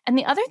 And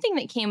the other thing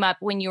that came up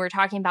when you were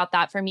talking about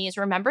that for me is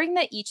remembering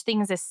that each thing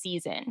is a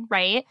season,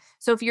 right?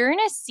 So if you're in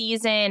a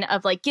season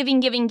of like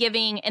giving,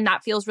 and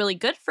that feels really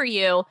good for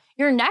you,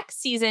 your next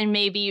season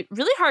may be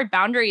really hard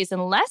boundaries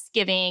and less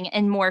giving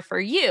and more for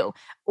you.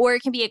 Or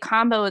it can be a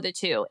combo of the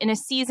two in a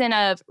season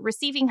of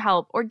receiving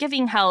help or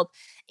giving help.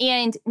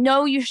 And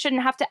no, you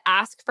shouldn't have to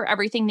ask for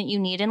everything that you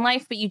need in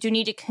life, but you do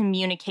need to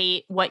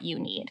communicate what you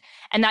need.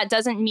 And that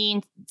doesn't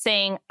mean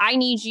saying, I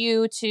need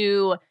you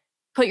to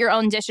put your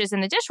own dishes in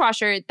the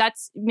dishwasher.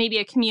 That's maybe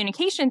a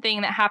communication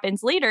thing that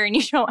happens later and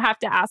you don't have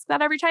to ask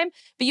that every time,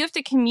 but you have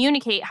to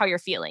communicate how you're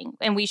feeling.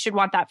 And we should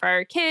want that for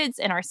our kids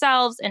and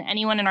ourselves and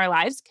anyone in our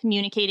lives,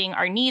 communicating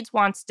our needs,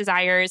 wants,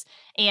 desires,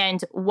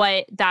 and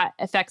what that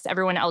affects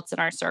everyone else in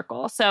our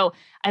circle. So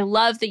I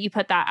love that you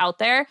put that out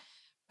there.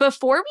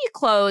 Before we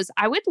close,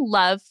 I would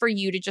love for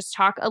you to just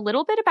talk a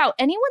little bit about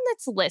anyone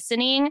that's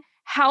listening,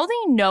 how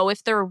they know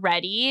if they're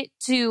ready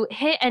to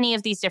hit any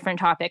of these different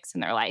topics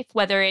in their life,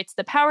 whether it's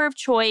the power of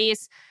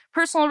choice,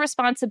 personal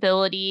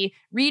responsibility,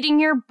 reading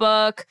your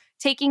book,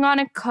 taking on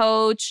a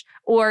coach,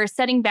 or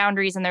setting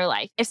boundaries in their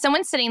life. If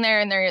someone's sitting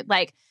there and they're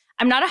like,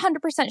 I'm not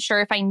 100%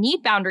 sure if I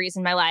need boundaries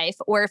in my life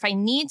or if I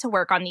need to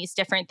work on these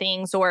different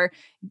things or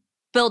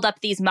build up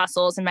these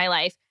muscles in my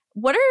life,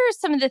 what are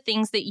some of the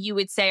things that you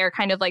would say are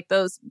kind of like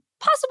those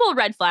possible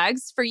red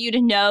flags for you to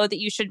know that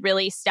you should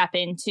really step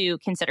into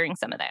considering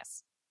some of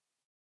this?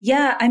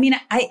 Yeah, I mean,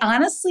 I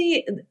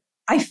honestly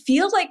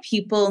feel like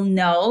people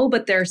know,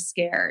 but they're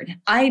scared.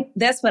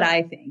 That's what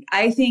I think.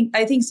 I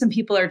think some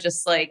people are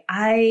just like,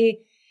 I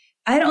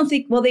don't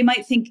think, well, they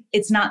might think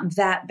it's not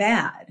that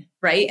bad,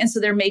 right? And so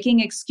they're making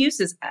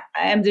excuses.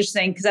 I'm just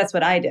saying, because that's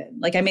what I did.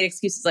 Like I made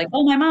excuses like,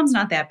 oh, my mom's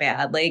not that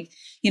bad. Like,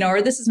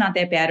 or this is not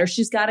that bad, or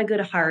she's got a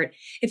good heart.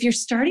 If you're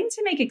starting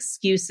to make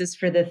excuses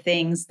for the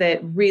things that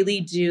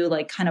really do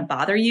like kind of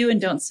bother you and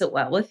don't sit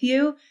well with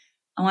you,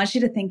 I want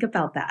you to think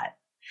about that.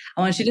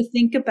 I want you to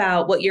think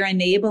about what you're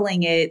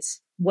enabling it,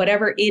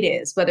 whatever it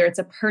is, whether it's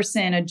a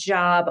person, a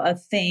job, a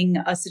thing,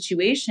 a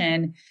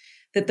situation,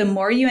 that the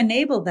more you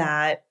enable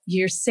that,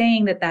 you're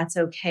saying that that's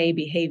okay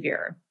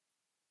behavior.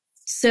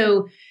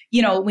 So,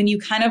 when you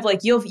kind of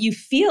like, you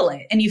feel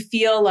it and you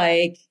feel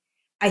like,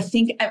 I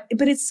think,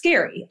 but it's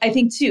scary, I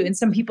think too. And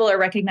some people are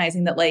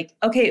recognizing that like,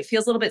 okay, it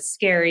feels a little bit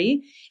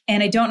scary.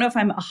 And I don't know if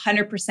I'm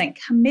 100%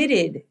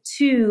 committed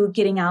to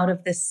getting out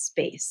of this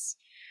space.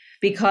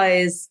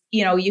 Because,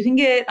 you can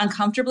get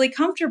uncomfortably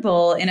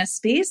comfortable in a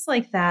space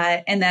like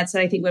that. And that's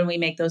what I think when we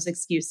make those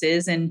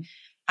excuses. And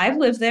I've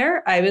lived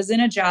there. I was in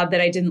a job that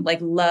I didn't like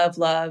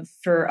love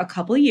for a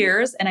couple of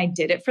years. And I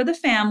did it for the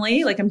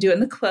family. Like I'm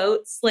doing the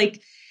quotes.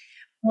 Like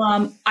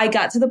I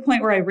got to the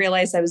point where I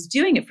realized I was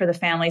doing it for the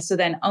family. So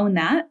then own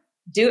that,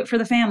 do it for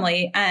the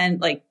family and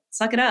like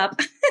suck it up,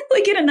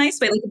 like in a nice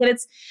way. Like,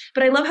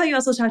 but I love how you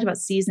also talked about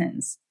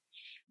seasons.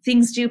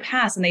 Things do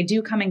pass and they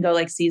do come and go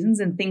like seasons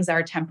and things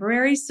are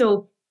temporary.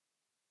 So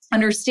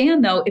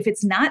understand though, if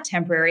it's not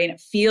temporary and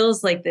it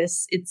feels like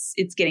this,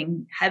 it's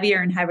getting heavier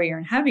and heavier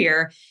and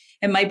heavier,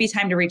 it might be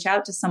time to reach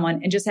out to someone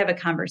and just have a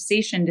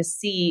conversation to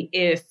see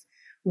if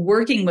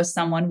working with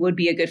someone would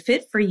be a good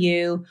fit for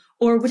you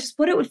or just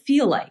what it would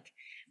feel like.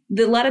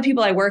 A lot of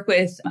people I work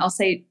with, I'll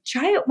say,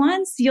 try it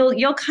once.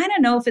 You'll kind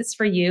of know if it's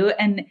for you.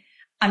 And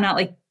I'm not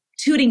like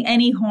tooting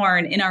any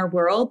horn in our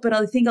world, but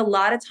I think a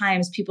lot of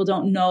times people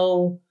don't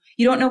know,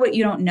 you don't know what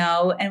you don't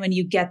know. And when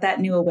you get that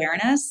new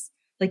awareness,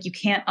 like you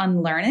can't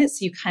unlearn it.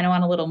 So you kind of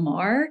want a little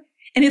more.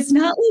 And it's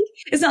not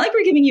like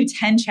we're giving you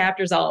 10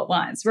 chapters all at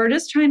once. We're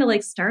just trying to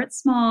like start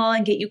small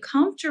and get you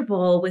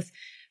comfortable with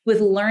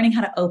learning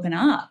how to open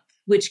up,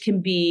 which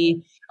can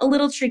be a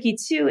little tricky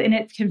too. And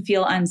it can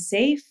feel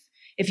unsafe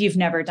if you've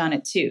never done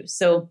it too.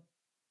 So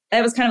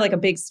that was kind of like a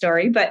big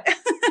story, but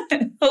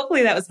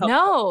hopefully that was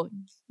helpful.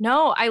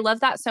 No, I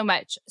love that so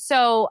much.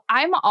 So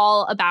I'm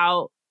all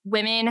about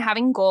women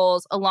having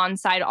goals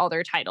alongside all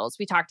their titles.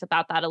 We talked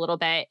about that a little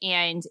bit.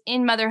 And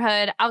in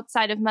motherhood,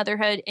 outside of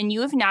motherhood, and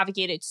you have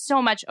navigated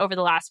so much over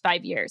the last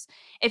 5 years.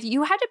 If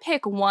you had to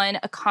pick one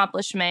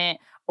accomplishment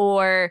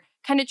or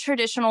kind of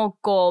traditional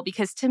goal,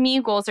 because to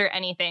me, goals are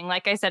anything.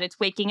 Like I said, it's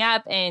waking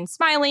up and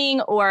smiling,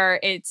 or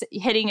it's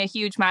hitting a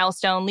huge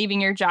milestone,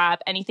 leaving your job,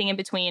 anything in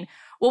between.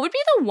 What would be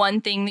the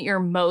one thing that you're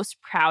most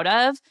proud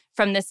of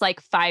from this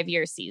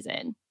 5-year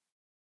season?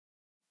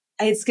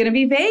 It's going to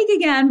be vague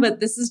again, but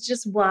this is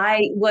just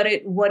why what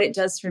it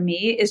does for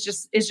me is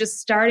just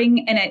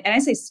starting. And I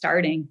say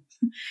starting,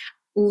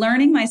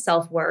 learning my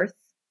self-worth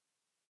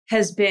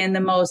has been the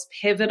most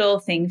pivotal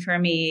thing for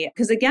me.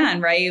 Because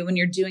again, right, when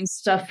you're doing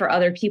stuff for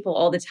other people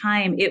all the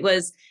time, it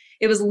was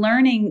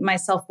learning my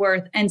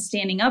self-worth and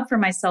standing up for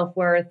my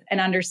self-worth and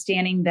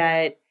understanding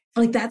that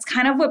that's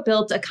kind of what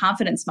built a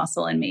confidence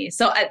muscle in me.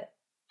 So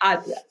I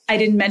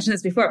didn't mention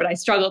this before, but I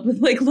struggled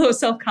with low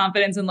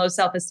self-confidence and low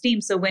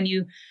self-esteem. So when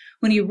you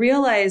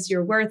realize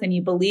your worth and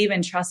you believe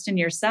and trust in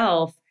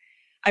yourself,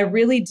 I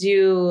really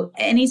do.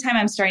 Anytime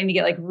I'm starting to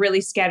get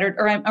really scattered,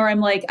 or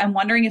I'm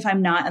wondering if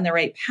I'm not on the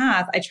right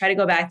path, I try to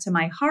go back to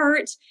my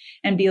heart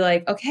and be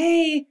like,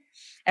 okay,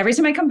 every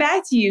time I come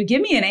back to you,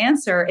 give me an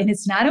answer. And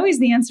it's not always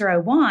the answer I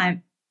want,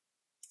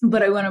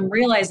 but what I'm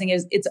realizing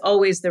is it's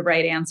always the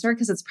right answer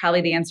because it's probably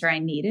the answer I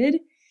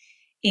needed.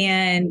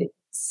 And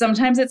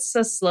sometimes it's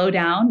to slow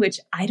down, which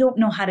I don't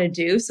know how to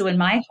do. So in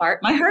my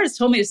heart has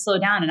told me to slow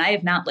down and I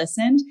have not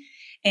listened.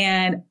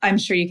 And I'm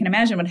sure you can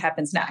imagine what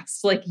happens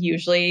next.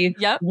 Usually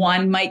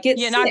one might get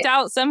knocked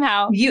out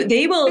somehow.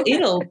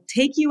 It'll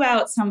take you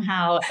out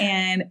somehow.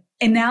 And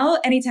now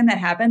anytime that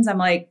happens, I'm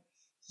like,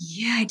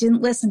 yeah, I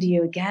didn't listen to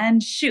you again.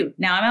 Shoot.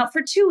 Now I'm out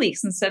for 2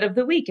 weeks instead of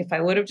the week if I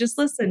would have just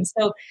listened.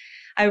 So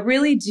I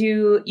really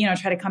do,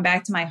 try to come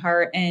back to my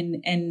heart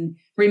and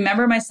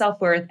remember my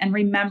self-worth and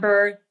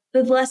remember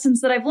the lessons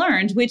that I've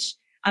learned, which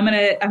I'm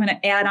going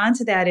to add on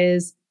to that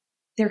is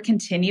they're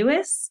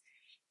continuous.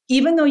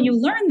 Even though you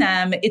learn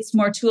them, it's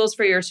more tools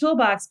for your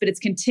toolbox, but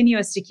it's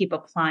continuous to keep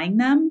applying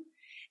them.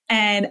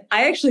 And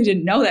I actually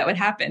didn't know that would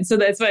happen. So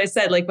that's what I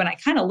said. When I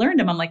kind of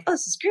learned them, I'm like, oh,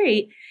 this is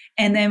great.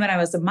 And then when I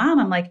was a mom,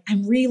 I'm like,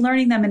 I'm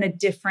relearning them in a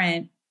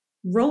different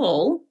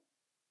role.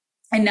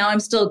 And now I'm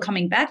still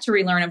coming back to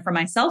relearn them for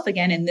myself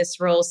again in this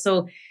role.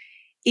 So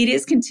it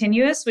is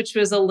continuous, which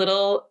was a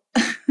little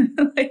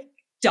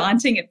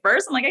daunting at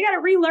first. I'm like, I got to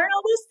relearn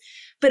all this.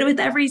 But with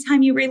every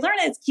time you relearn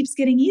it, it keeps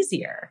getting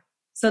easier.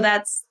 So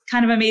that's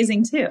kind of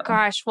amazing too.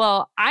 Gosh,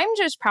 well, I'm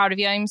just proud of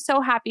you. I'm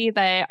so happy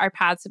that our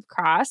paths have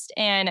crossed.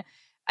 And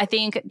I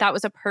think that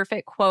was a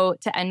perfect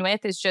quote to end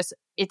with, is just,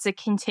 it's a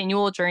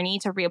continual journey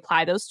to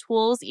reapply those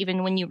tools,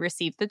 even when you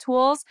receive the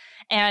tools.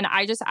 And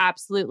I just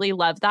absolutely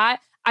love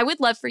that. I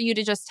would love for you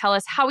to just tell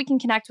us how we can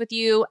connect with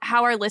you,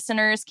 how our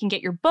listeners can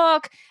get your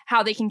book,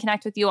 how they can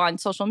connect with you on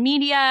social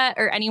media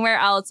or anywhere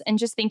else. And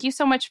just thank you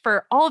so much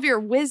for all of your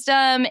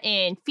wisdom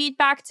and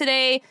feedback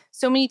today.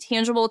 So many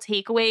tangible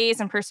takeaways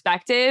and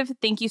perspective.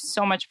 Thank you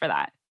so much for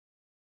that.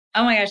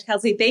 Oh my gosh,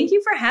 Kelsey, thank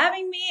you for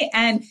having me.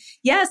 And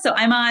yeah, so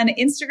I'm on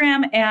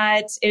Instagram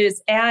at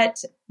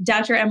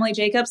Dr. Emily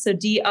Jacobs, so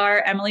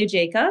Dr. Emily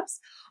Jacobs.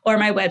 Or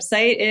my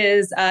website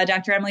is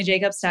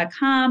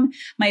dremilyjacobs.com.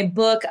 My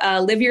book,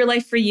 Live Your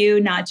Life for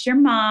You, Not Your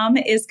Mom,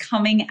 is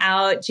coming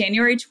out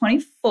January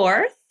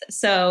 24th.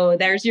 So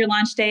there's your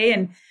launch day.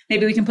 And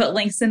maybe we can put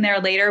links in there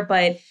later.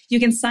 But you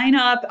can sign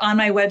up on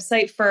my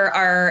website for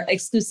our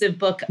exclusive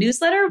book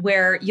newsletter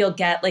where you'll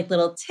get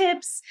little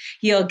tips.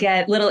 You'll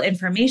get little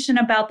information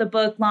about the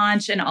book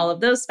launch and all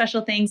of those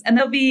special things. And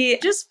there'll be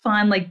just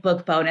fun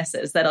book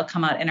bonuses that'll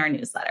come out in our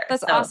newsletter.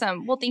 That's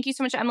awesome. Well, thank you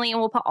so much, Emily. And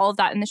we'll put all of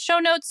that in the show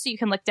notes so you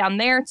can look down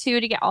there too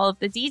to get all of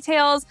the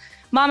details.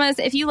 Mamas,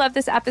 if you love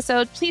this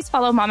episode, please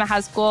follow Mama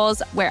Has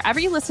Goals wherever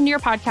you listen to your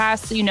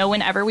podcast so you know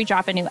whenever we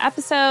drop a new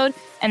episode.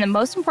 And the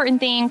most important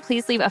thing,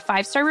 please leave a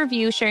 5-star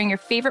review sharing your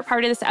favorite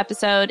part of this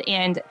episode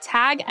and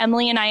tag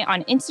Emily and I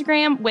on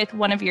Instagram with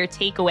one of your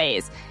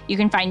takeaways. You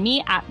can find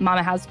me at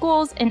Mama Has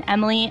Goals and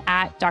Emily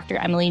at Dr.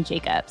 Emily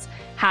Jacobs.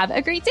 Have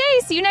a great day.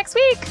 See you next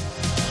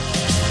week.